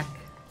back.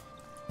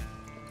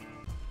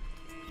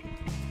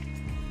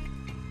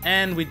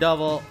 And we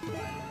double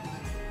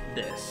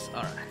this.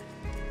 All right.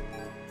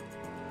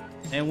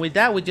 And with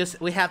that,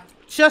 we have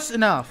just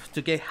enough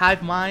to get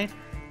hive mind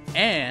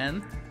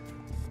and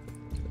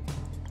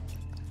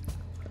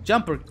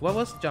jumper. What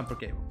was jumper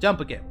cable?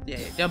 Jumper cable. Yeah,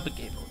 jumper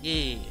cable.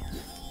 Yeah.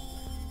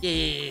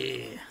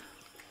 Yeah.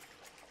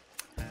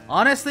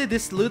 Honestly,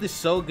 this loot is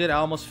so good. I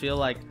almost feel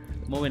like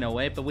moving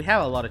away, but we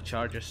have a lot of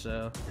chargers,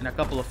 so and a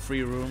couple of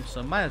free rooms,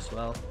 so might as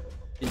well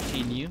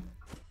continue.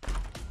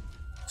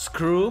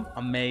 Screw,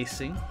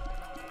 amazing.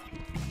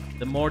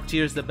 The more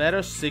tiers, the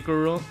better. Secret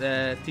room,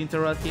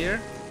 Tinterot here.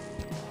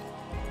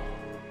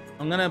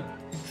 I'm gonna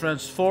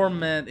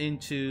transform it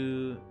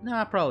into... No,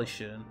 I probably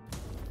shouldn't.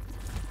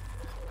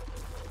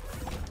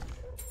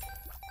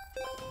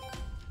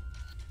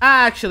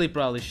 I actually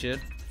probably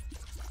should.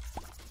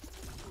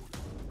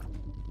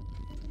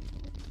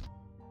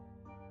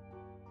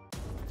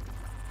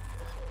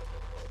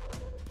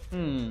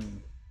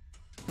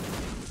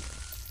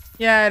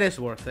 Yeah, it is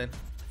worth it.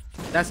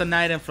 That's an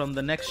item from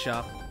the next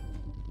shop.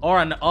 Or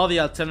all the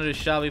alternative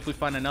shop if we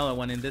find another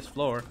one in this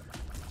floor.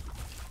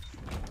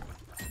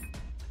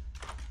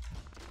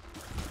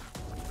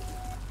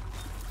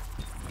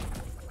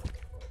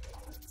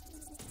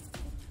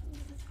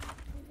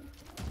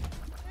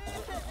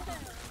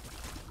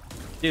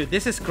 Dude,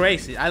 this is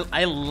crazy.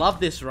 I love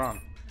this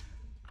run.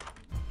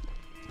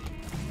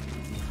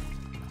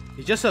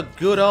 It's just a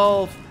good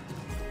old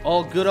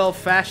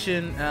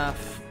fashioned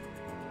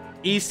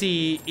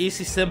easy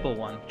simple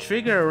one.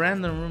 Trigger a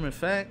random room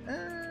effect.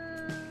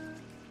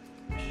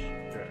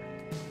 Sure.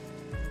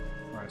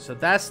 Alright, so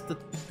that's the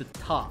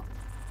top.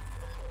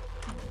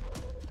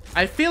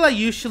 I feel like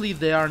usually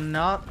they are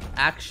not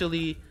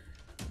actually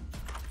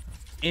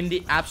in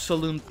the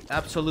absolute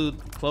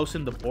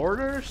closing the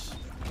borders.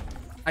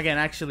 Again,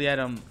 actually, I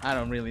don't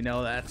really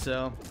know that,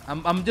 so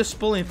I'm just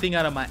pulling thing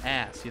out of my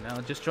ass, you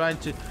know, just trying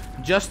to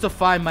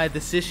justify my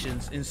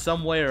decisions in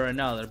some way or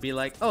another. Be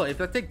like, oh, if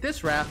I take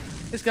this route,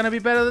 it's gonna be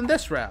better than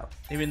this route,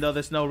 even though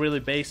there's no really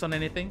base on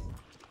anything.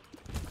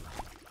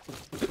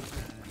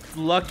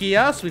 Lucky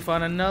us, we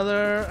found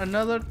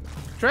another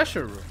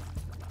treasure room,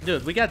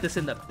 dude. We got this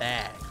in the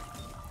bag.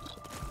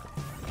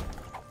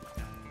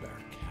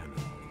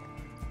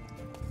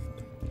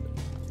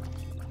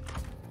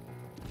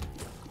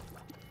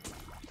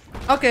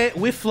 Okay,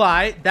 we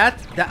fly.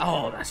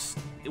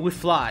 We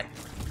fly.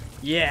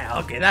 Yeah,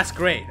 okay, that's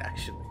great,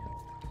 actually.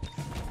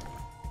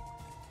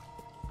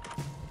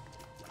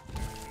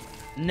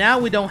 Now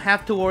we don't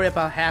have to worry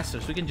about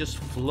hazards. We can just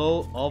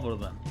float over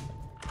them.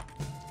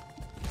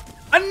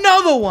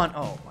 Another one!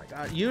 Oh my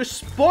god, you're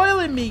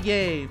spoiling me,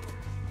 game.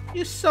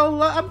 You're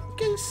so I'm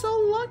getting so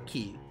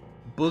lucky.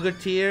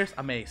 Booger tears,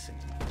 amazing.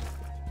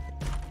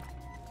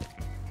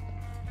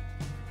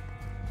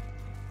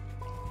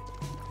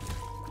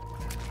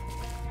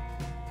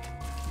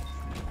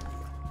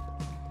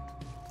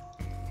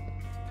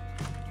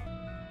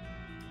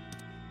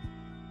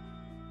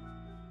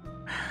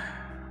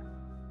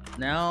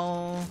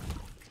 Now,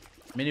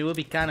 I mean, it would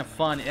be kind of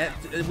fun.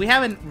 We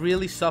haven't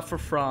really suffered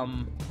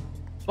from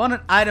spawn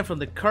an item from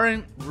the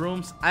current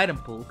room's item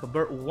pool.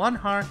 Convert 1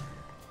 heart.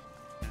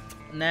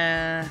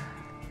 Nah.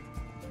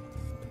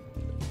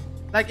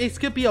 Like, it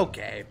could be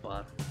okay,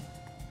 but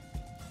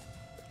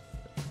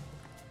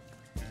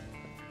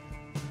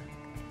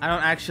I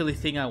don't actually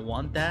think I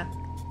want that.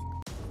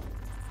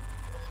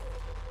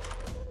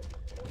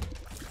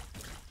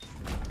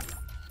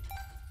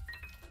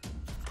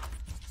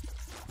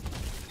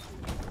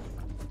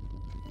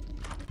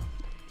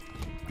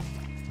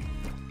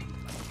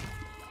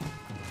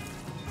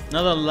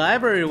 Another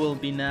library will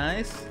be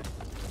nice.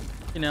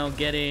 You know,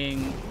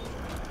 getting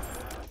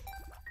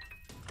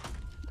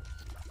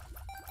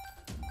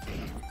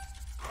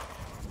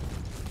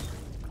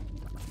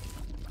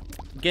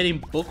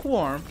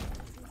bookworm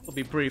will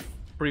be pretty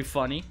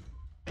funny.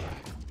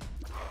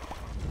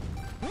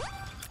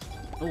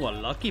 Oh, a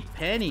lucky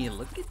penny!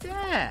 Look at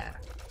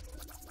that.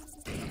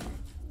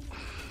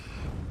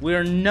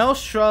 We're no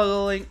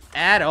struggling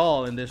at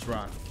all in this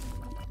run.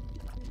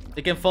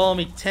 They can follow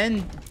me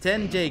 10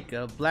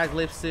 Jacob, black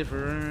lipstick.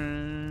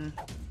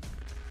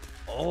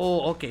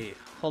 Oh, okay.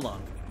 Hold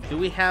on. Do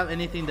we have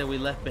anything that we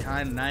left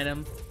behind, an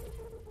item?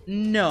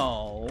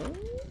 No.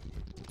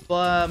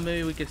 But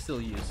maybe we can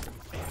still use it.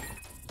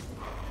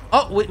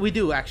 Oh, we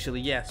do actually.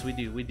 Yes, we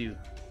do.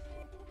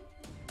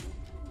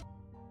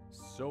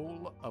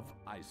 Soul of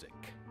Isaac.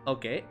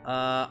 Okay.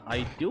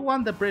 I do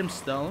want the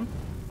brimstone.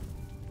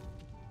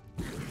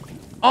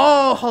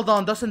 Oh, hold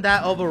on. Doesn't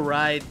that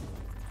override?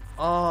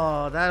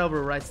 Oh, that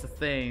overwrites the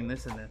thing,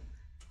 isn't it?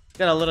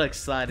 Got a little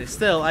excited.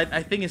 Still, I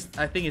think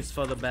it's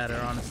for the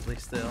better, honestly.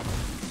 Still.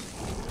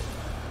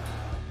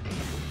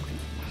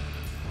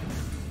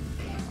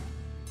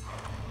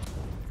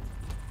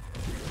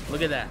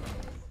 Look at that.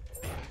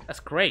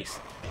 That's crazy.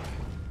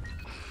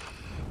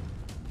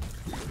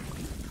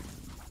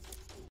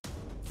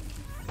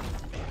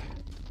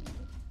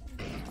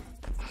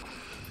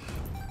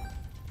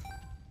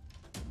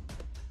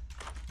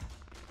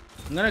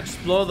 I'm gonna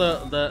explore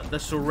the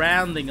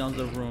surrounding of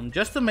the room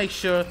just to make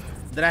sure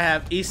that I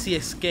have easy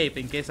escape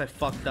in case I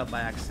fucked up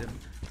by accident.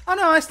 Oh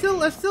no, I'm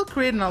still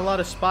creating a lot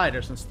of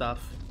spiders and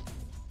stuff.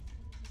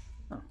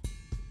 Oh.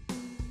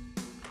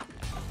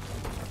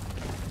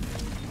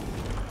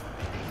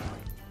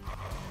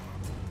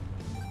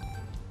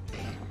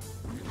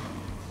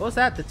 What was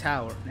that? The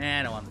tower? Nah,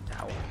 I don't want the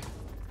tower.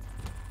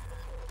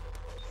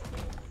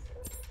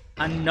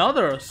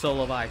 Another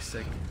Soul of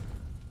Isaac.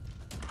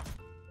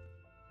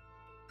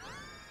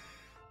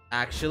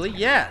 Actually,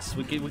 yes,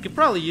 we could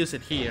probably use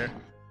it here.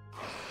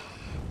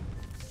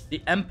 The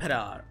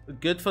Emperor,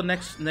 good for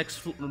next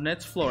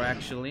floor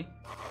actually.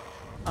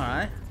 All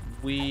right,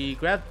 we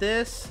grab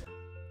this.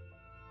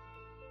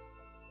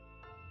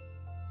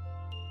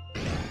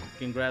 We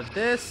can grab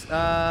this.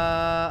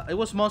 It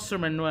was Monster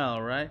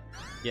Manuel, right?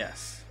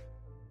 Yes.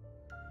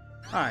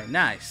 All right,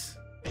 nice.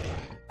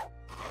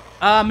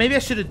 Maybe I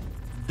should have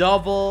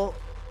double.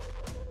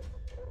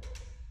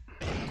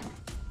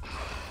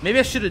 Maybe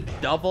I should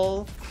have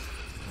double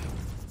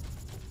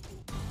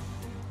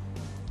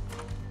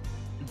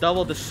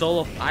the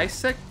Soul of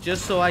Isaac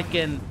just so I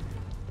can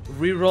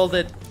re-roll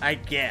it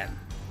again.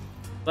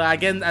 But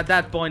again, at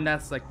that point,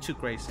 that's like too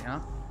crazy,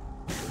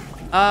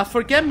 huh?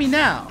 Forget me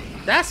now.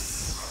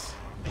 That's.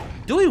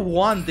 Do we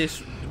want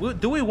this?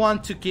 Do we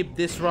want to keep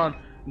this run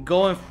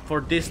going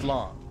for this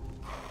long.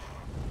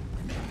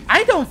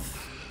 I don't...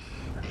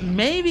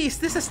 Maybe, is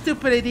this a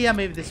stupid idea?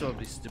 Maybe this will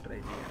be a stupid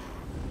idea.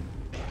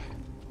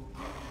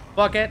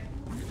 Fuck it.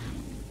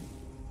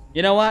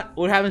 You know what?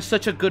 We're having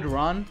such a good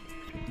run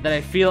that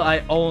I feel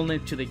I own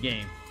it to the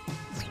game.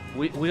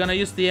 We're gonna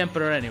use the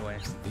Emperor anyway.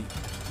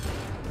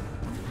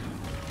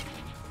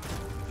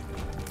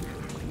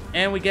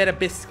 And we get a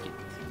biscuit.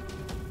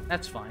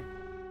 That's fine.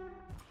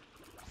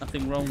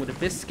 Nothing wrong with a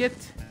biscuit.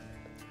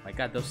 My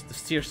god, those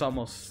tears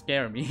almost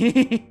scare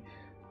me.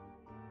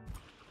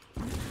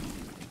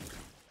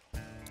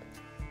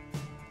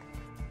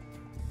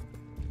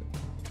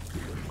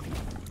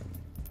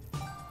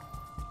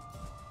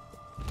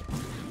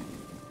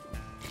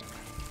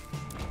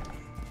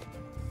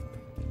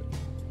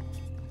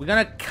 We're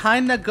gonna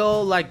kinda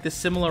go like the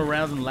similar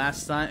route than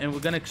last time, and we're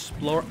gonna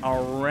explore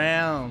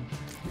around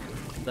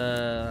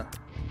the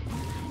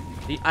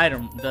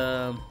item,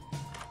 the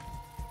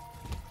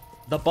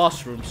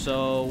boss room,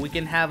 so we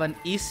can have an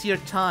easier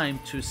time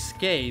to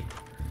escape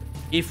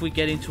if we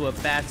get into a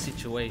bad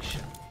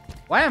situation.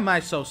 Why am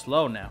I so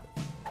slow now?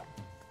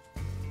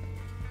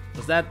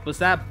 Was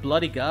that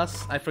Bloody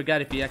Gus? I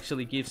forgot if he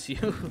actually gives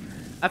you.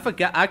 I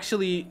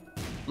actually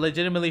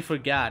legitimately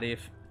forgot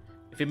if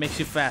it makes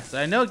you faster.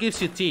 I know it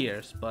gives you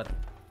tears, but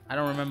I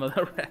don't remember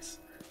the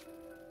rest.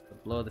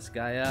 Blow this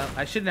guy up.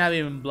 I shouldn't have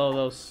even blow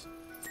those.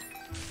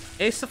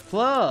 Ace of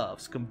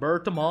Clubs.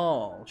 Convert them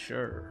all.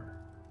 Sure.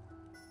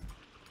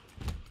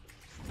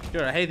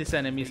 Sure, I hate these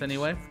enemies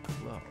anyway.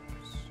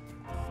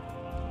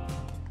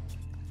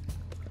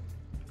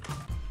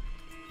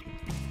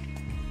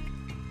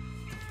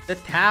 The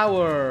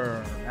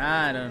tower.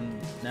 I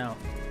don't know.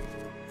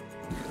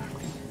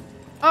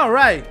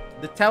 Alright.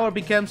 The tower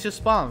becomes just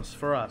spawns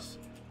for us.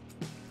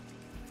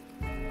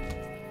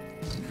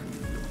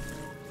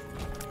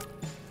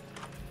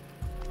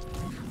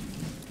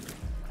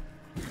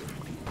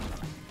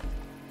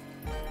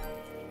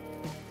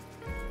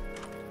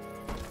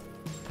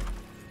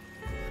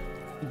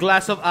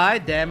 Glass of Eye,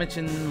 damage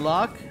and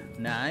luck.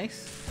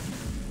 Nice.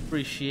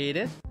 Appreciate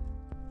it.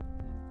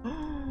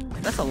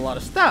 That's a lot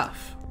of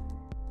stuff.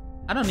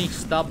 I don't need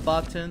stop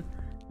button.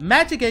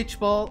 Magic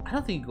H-Ball. I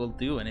don't think it will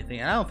do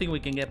anything. I don't think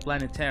we can get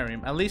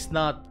Planetarium. At least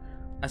not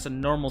as a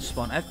normal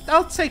spawn.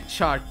 I'll take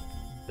charge,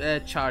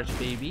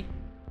 baby.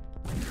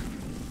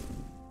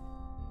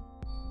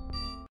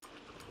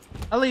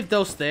 I'll leave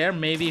those there.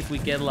 Maybe if we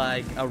get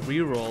like a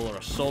reroll or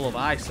a Soul of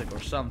Isaac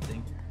or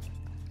something,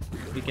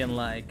 we can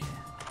like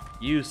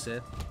use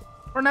it.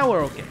 For now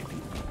we're okay.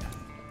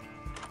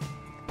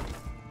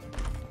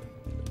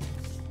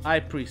 High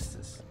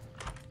Priestess.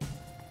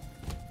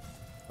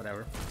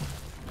 Whatever.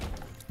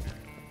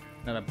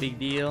 Not a big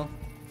deal.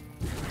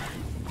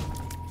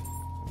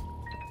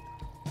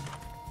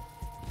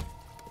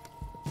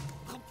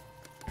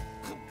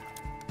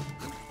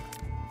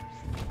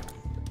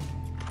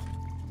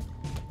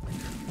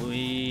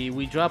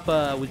 We drop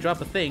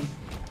a thing.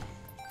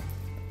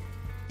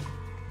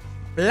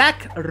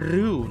 Black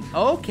Rune.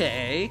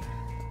 Okay.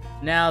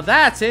 Now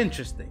that's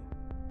interesting.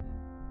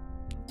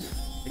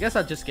 I guess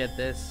I'll just get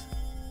this.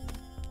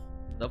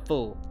 The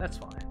Fool. That's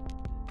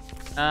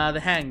fine. The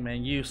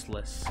Hangman.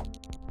 Useless.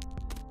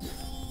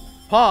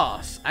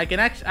 Pause. I can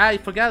actually. I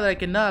forgot that I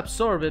cannot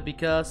absorb it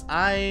because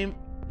I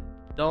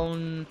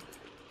don't.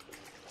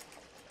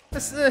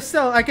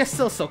 Still, I guess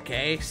still it's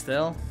okay.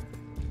 Still.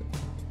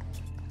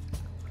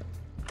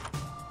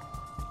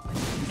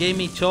 Gave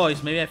me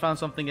choice. Maybe I found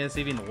something that's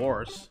even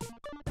worse.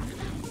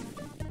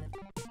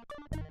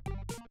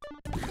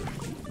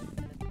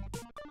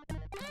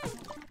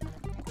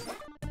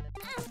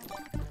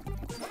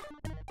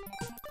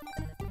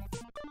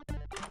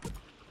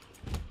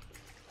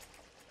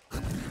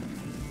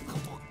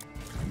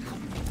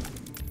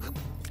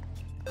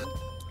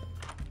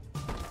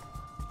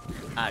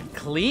 A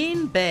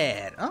clean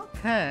bed.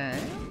 Okay,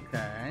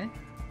 okay.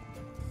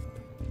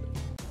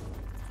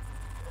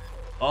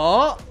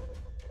 Oh.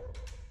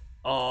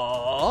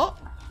 Oh.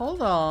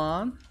 Hold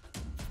on.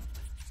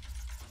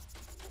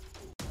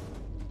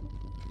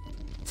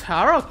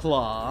 Tarot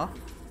Claw.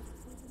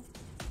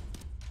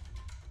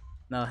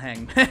 No,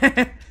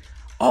 Hangman.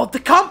 Oh, the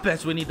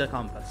compass. We need the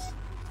compass.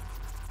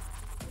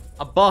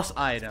 A boss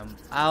item.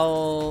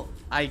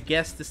 I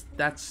guess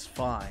that's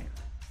fine.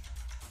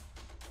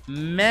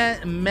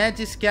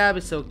 Magic Scab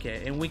is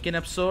okay, and we can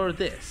absorb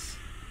this,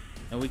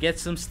 and we get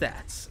some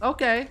stats.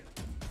 Okay,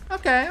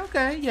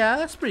 okay, yeah,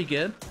 that's pretty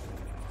good.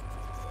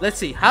 Let's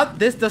see how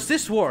does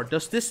this work?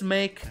 Does this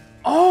make?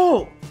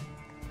 Oh,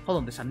 hold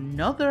on, there's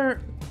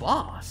another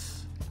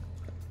boss.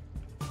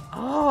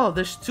 Oh,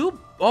 there's two.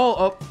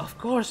 Oh, of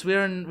course,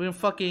 we're in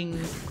fucking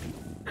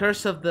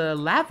Curse of the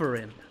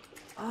Labyrinth.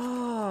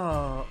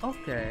 Oh,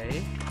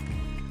 okay.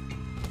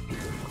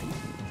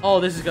 Oh,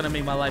 this is gonna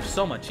make my life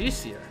so much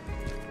easier.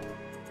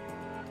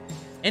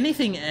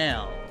 Anything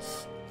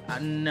else?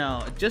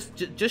 No, just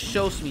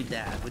shows me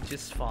that, which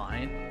is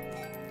fine.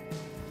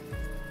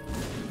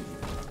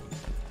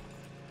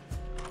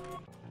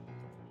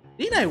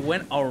 Didn't I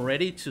went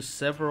already to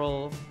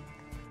several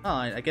Oh,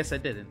 I guess I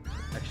didn't.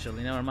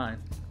 Actually, never mind.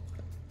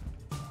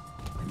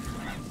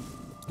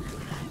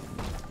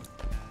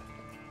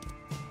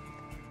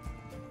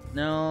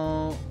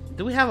 No.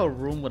 Do we have a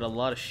room with a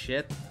lot of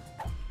shit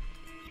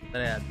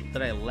that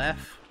I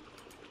left?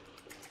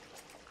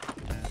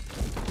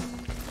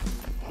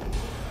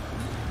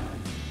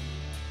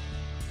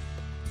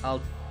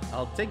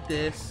 I'll take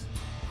this.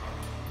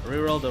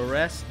 Reroll the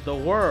rest. The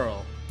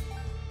world.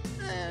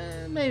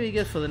 Maybe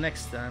good for the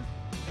next time.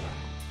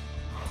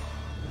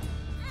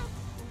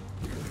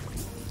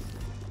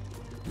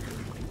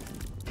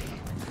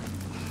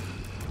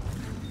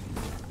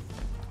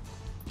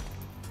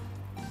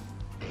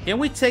 Can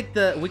we take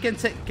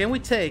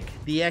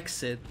the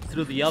exit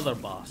through the other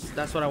boss?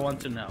 That's what I want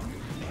to know.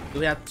 Do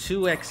we have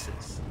 2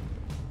 exits?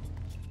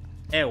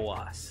 It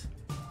was.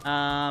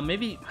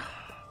 Maybe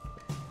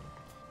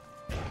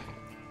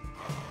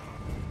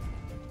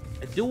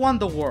I do want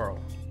the world.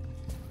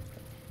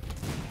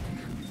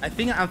 I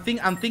think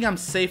I'm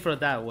safer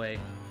that way.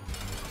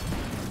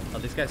 Oh,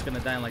 this guy's gonna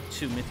die in like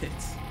 2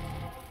 minutes.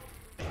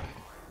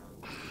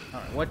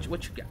 Alright,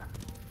 what you got?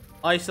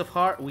 Ice of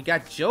Heart, we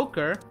got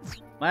Joker.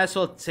 Might as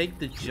well take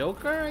the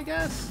Joker, I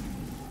guess?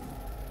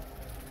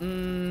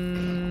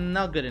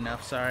 Not good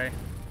enough, sorry.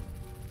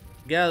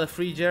 Get out of the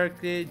free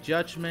jerky,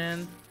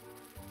 Judgment.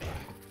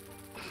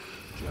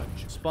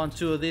 Spawn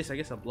 2 of these, I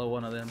guess I'll blow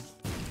 1 of them.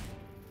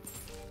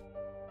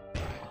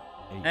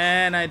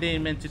 And I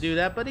didn't mean to do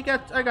that, but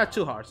I got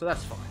 2 hearts, so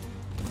that's fine.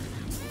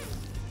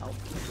 Oh.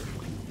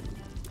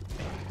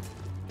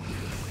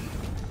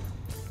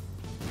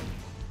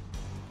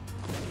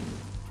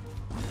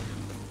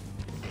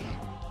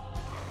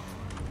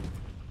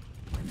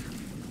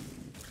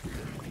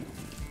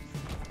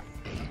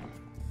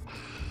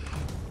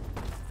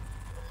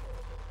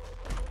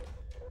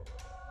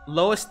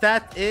 Lowest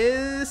stat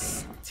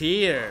is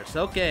tears.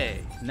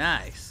 Okay,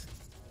 nice.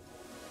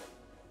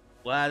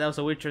 Wow, that was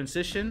a weird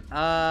transition.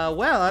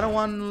 Well, I don't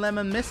want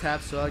lemon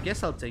mishap, so I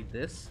guess I'll take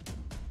this.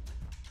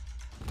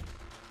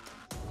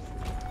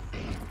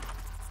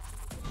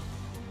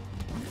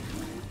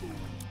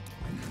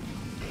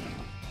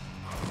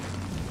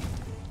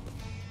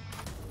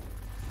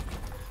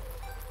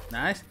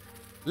 Nice.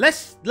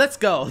 Let's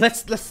go.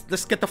 Let's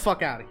get the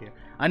fuck out of here.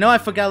 I know I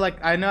forgot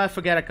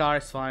a car.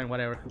 It's fine.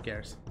 Whatever. Who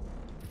cares?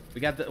 We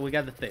got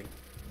the thing.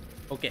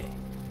 Okay.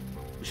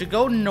 We should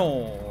go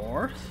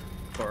north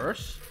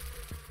first.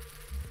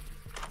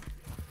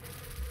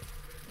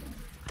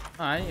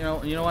 Alright,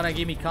 you know what? I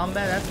give me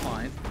combat. That's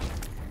fine.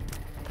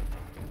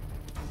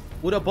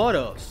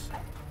 Uroboros.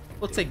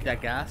 We'll take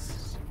that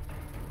gas.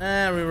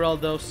 And reroll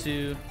those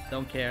 2.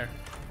 Don't care.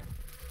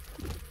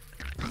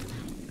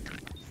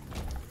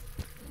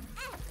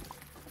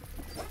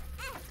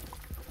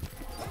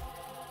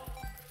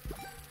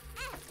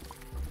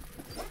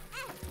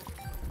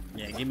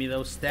 Yeah, give me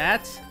those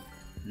stats.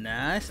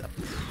 Nice.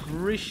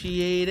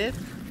 Appreciate it.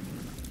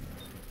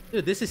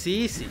 Dude, this is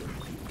easy.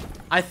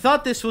 I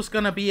thought this was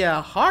gonna be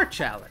a hard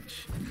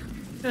challenge.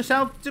 It turns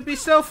out to be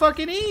so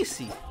fucking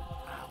easy.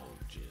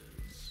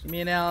 Alges. Give me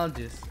an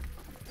alges.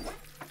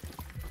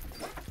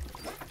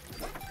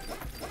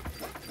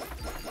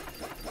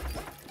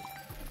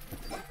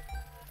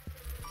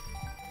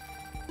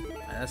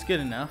 That's good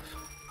enough.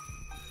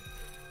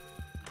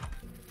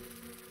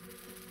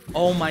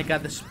 Oh my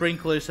god, the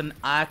sprinklers and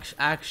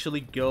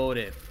actually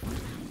goated.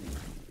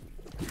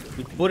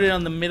 We put it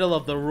on the middle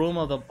of the room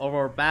of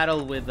our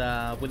battle with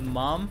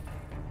Mom.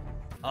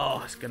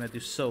 Oh, it's gonna do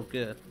so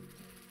good.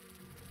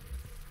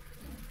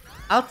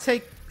 I'll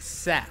take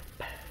Sap.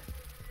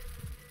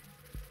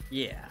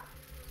 Yeah.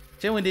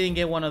 Shame we didn't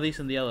get one of these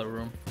in the other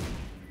room.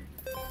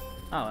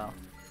 Oh well.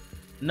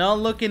 Not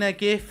looking at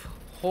give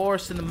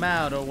horse in the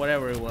mouth or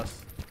whatever it was.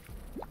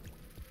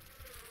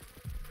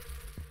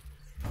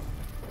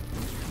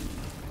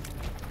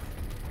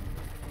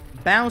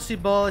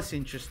 Bouncy ball is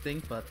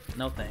interesting, but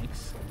no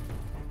thanks.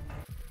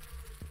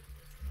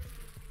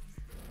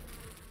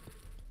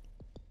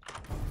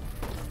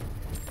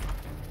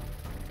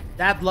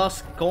 That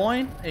lost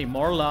coin. Hey,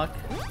 more luck.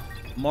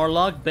 More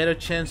luck, better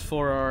chance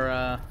for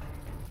our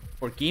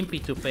for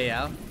Gimpy to pay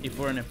out if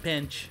we're in a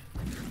pinch.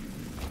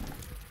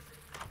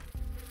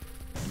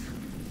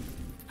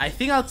 I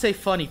think I'll say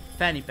fanny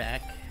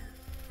pack.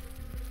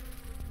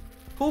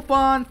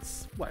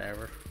 Coupons,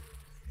 whatever.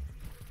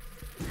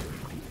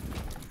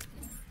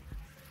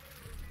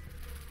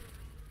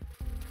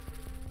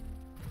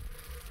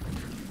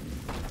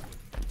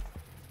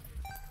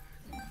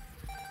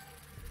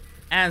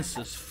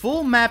 Answers.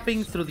 Full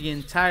mapping through the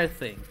entire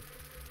thing.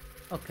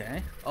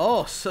 Okay.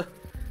 Oh, so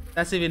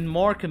that's even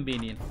more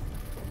convenient.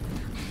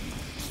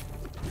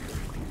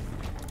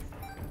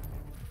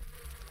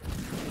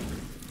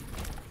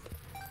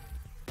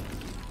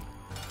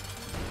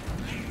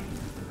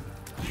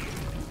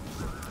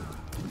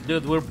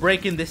 Dude, we're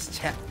breaking this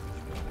challenge.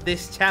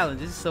 This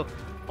is so...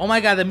 Oh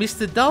my god, the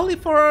Mr. Dolly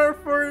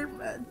for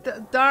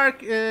Dark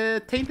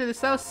Tainted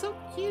South. So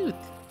cute.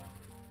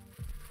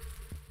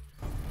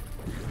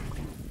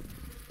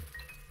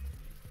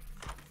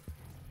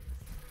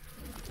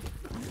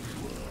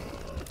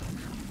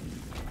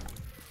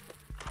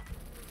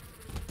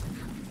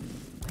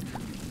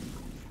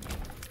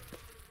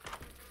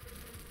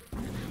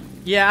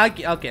 Yeah,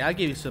 okay, I'll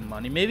give you some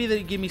money. Maybe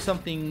they give me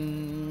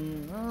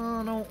something.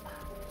 Oh no.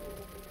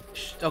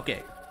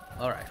 Okay,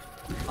 all right.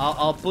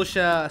 I'll push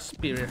a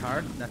spirit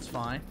heart. That's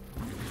fine.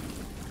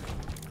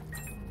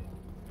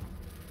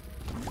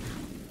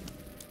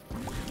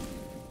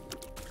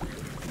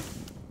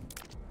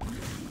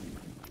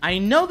 I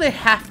know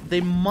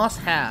they must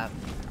have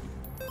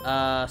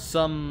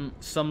some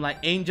like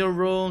angel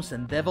rooms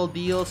and devil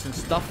deals and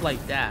stuff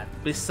like that.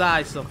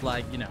 Besides of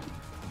like, you know,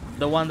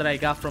 the one that I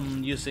got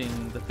from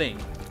using the thing.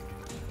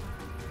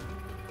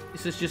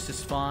 This is just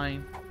as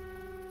fine.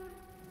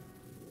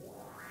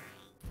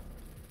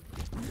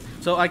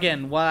 So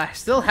again, while I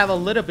still have a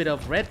little bit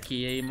of red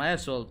key, I might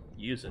as well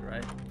use it,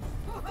 right?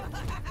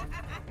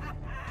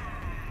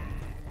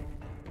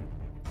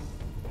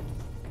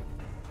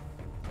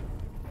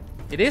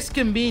 It is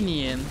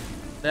convenient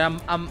that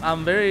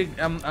I'm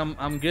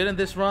good in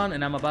this run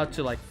and I'm about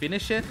to like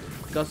finish it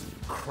because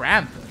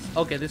Krampus.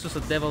 Okay, this was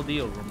a devil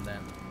deal room then.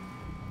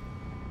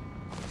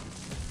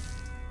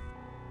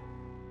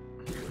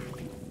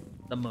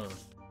 The moon.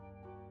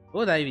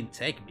 What would that even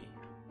take me?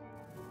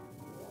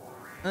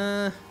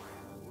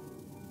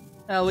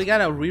 Well, we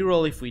gotta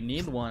reroll if we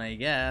need one, I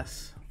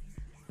guess.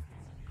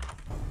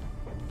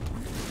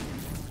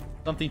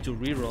 Something to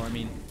reroll, I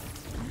mean.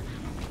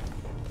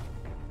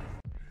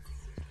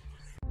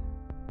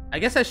 I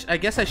guess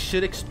I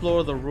should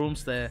explore the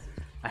rooms that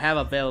I have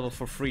available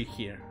for free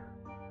here.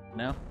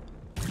 No?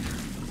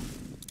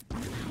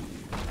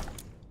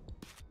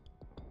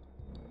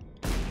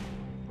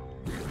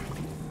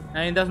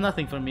 I mean, that's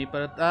nothing for me,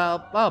 but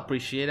I'll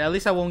appreciate it. At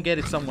least I won't get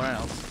it somewhere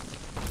else.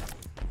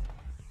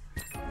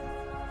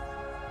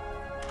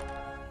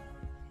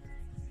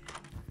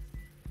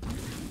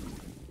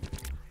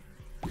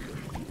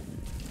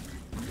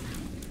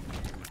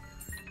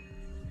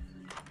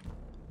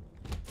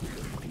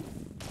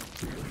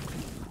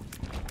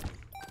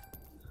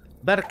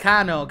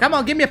 Bercano, come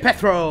on, give me a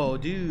Petro,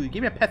 dude.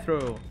 Give me a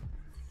Petro.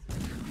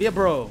 Be a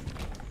bro.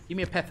 Give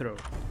me a Petro.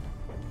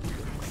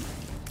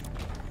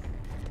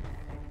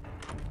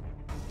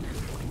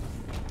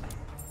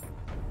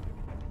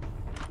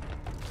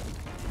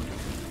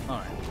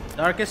 Alright.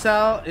 Darkest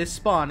Owl is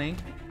spawning.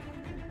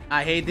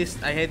 I hate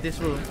this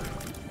room.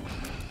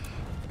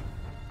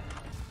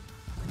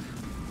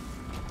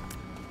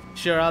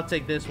 Sure, I'll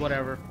take this,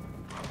 whatever.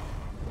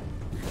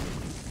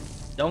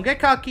 Don't get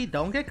cocky.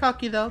 Don't get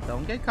cocky though.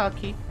 Don't get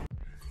cocky.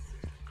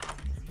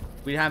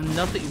 We have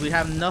nothing. We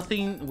have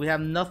nothing. We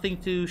have nothing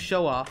to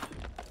show off.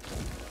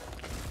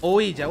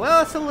 Ouija.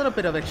 Well, it's a little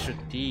bit of extra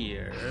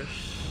tears.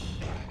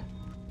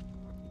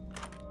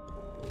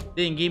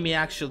 Didn't give me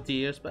actual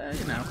tears, but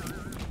you know.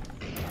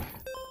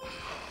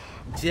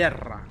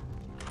 Jerra.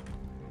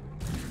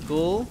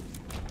 Cool.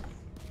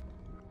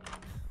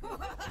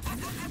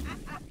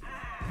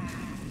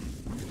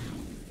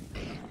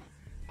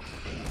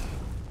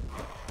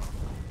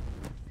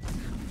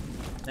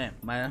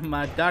 Man,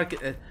 my dark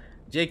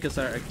Jacobs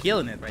are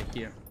killing it right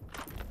here.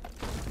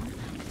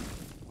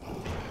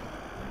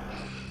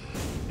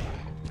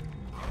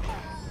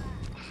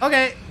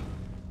 Okay.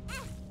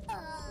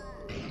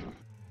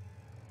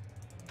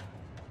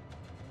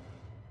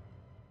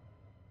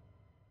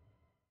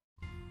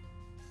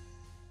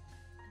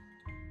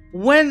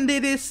 When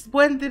did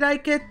I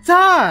get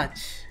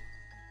touched?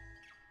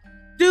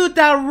 Dude,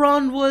 that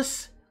run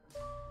was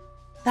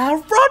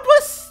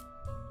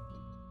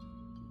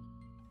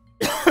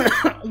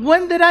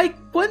when did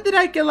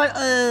I get like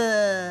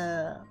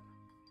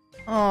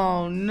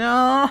oh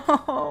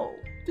no,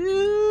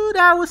 dude,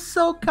 I was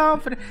so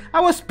confident.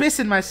 I was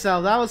pissing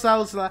myself. I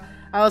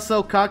was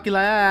so cocky,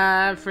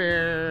 like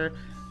fair.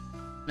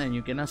 Man,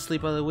 you cannot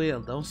sleep at the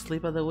wheel. Don't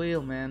sleep at the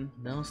wheel, man.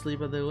 Don't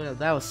sleep at the wheel.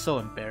 That was so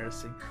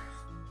embarrassing.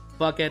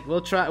 Fuck it.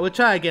 We'll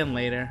try again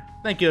later.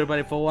 Thank you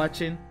everybody for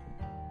watching.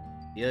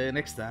 See you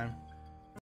next time.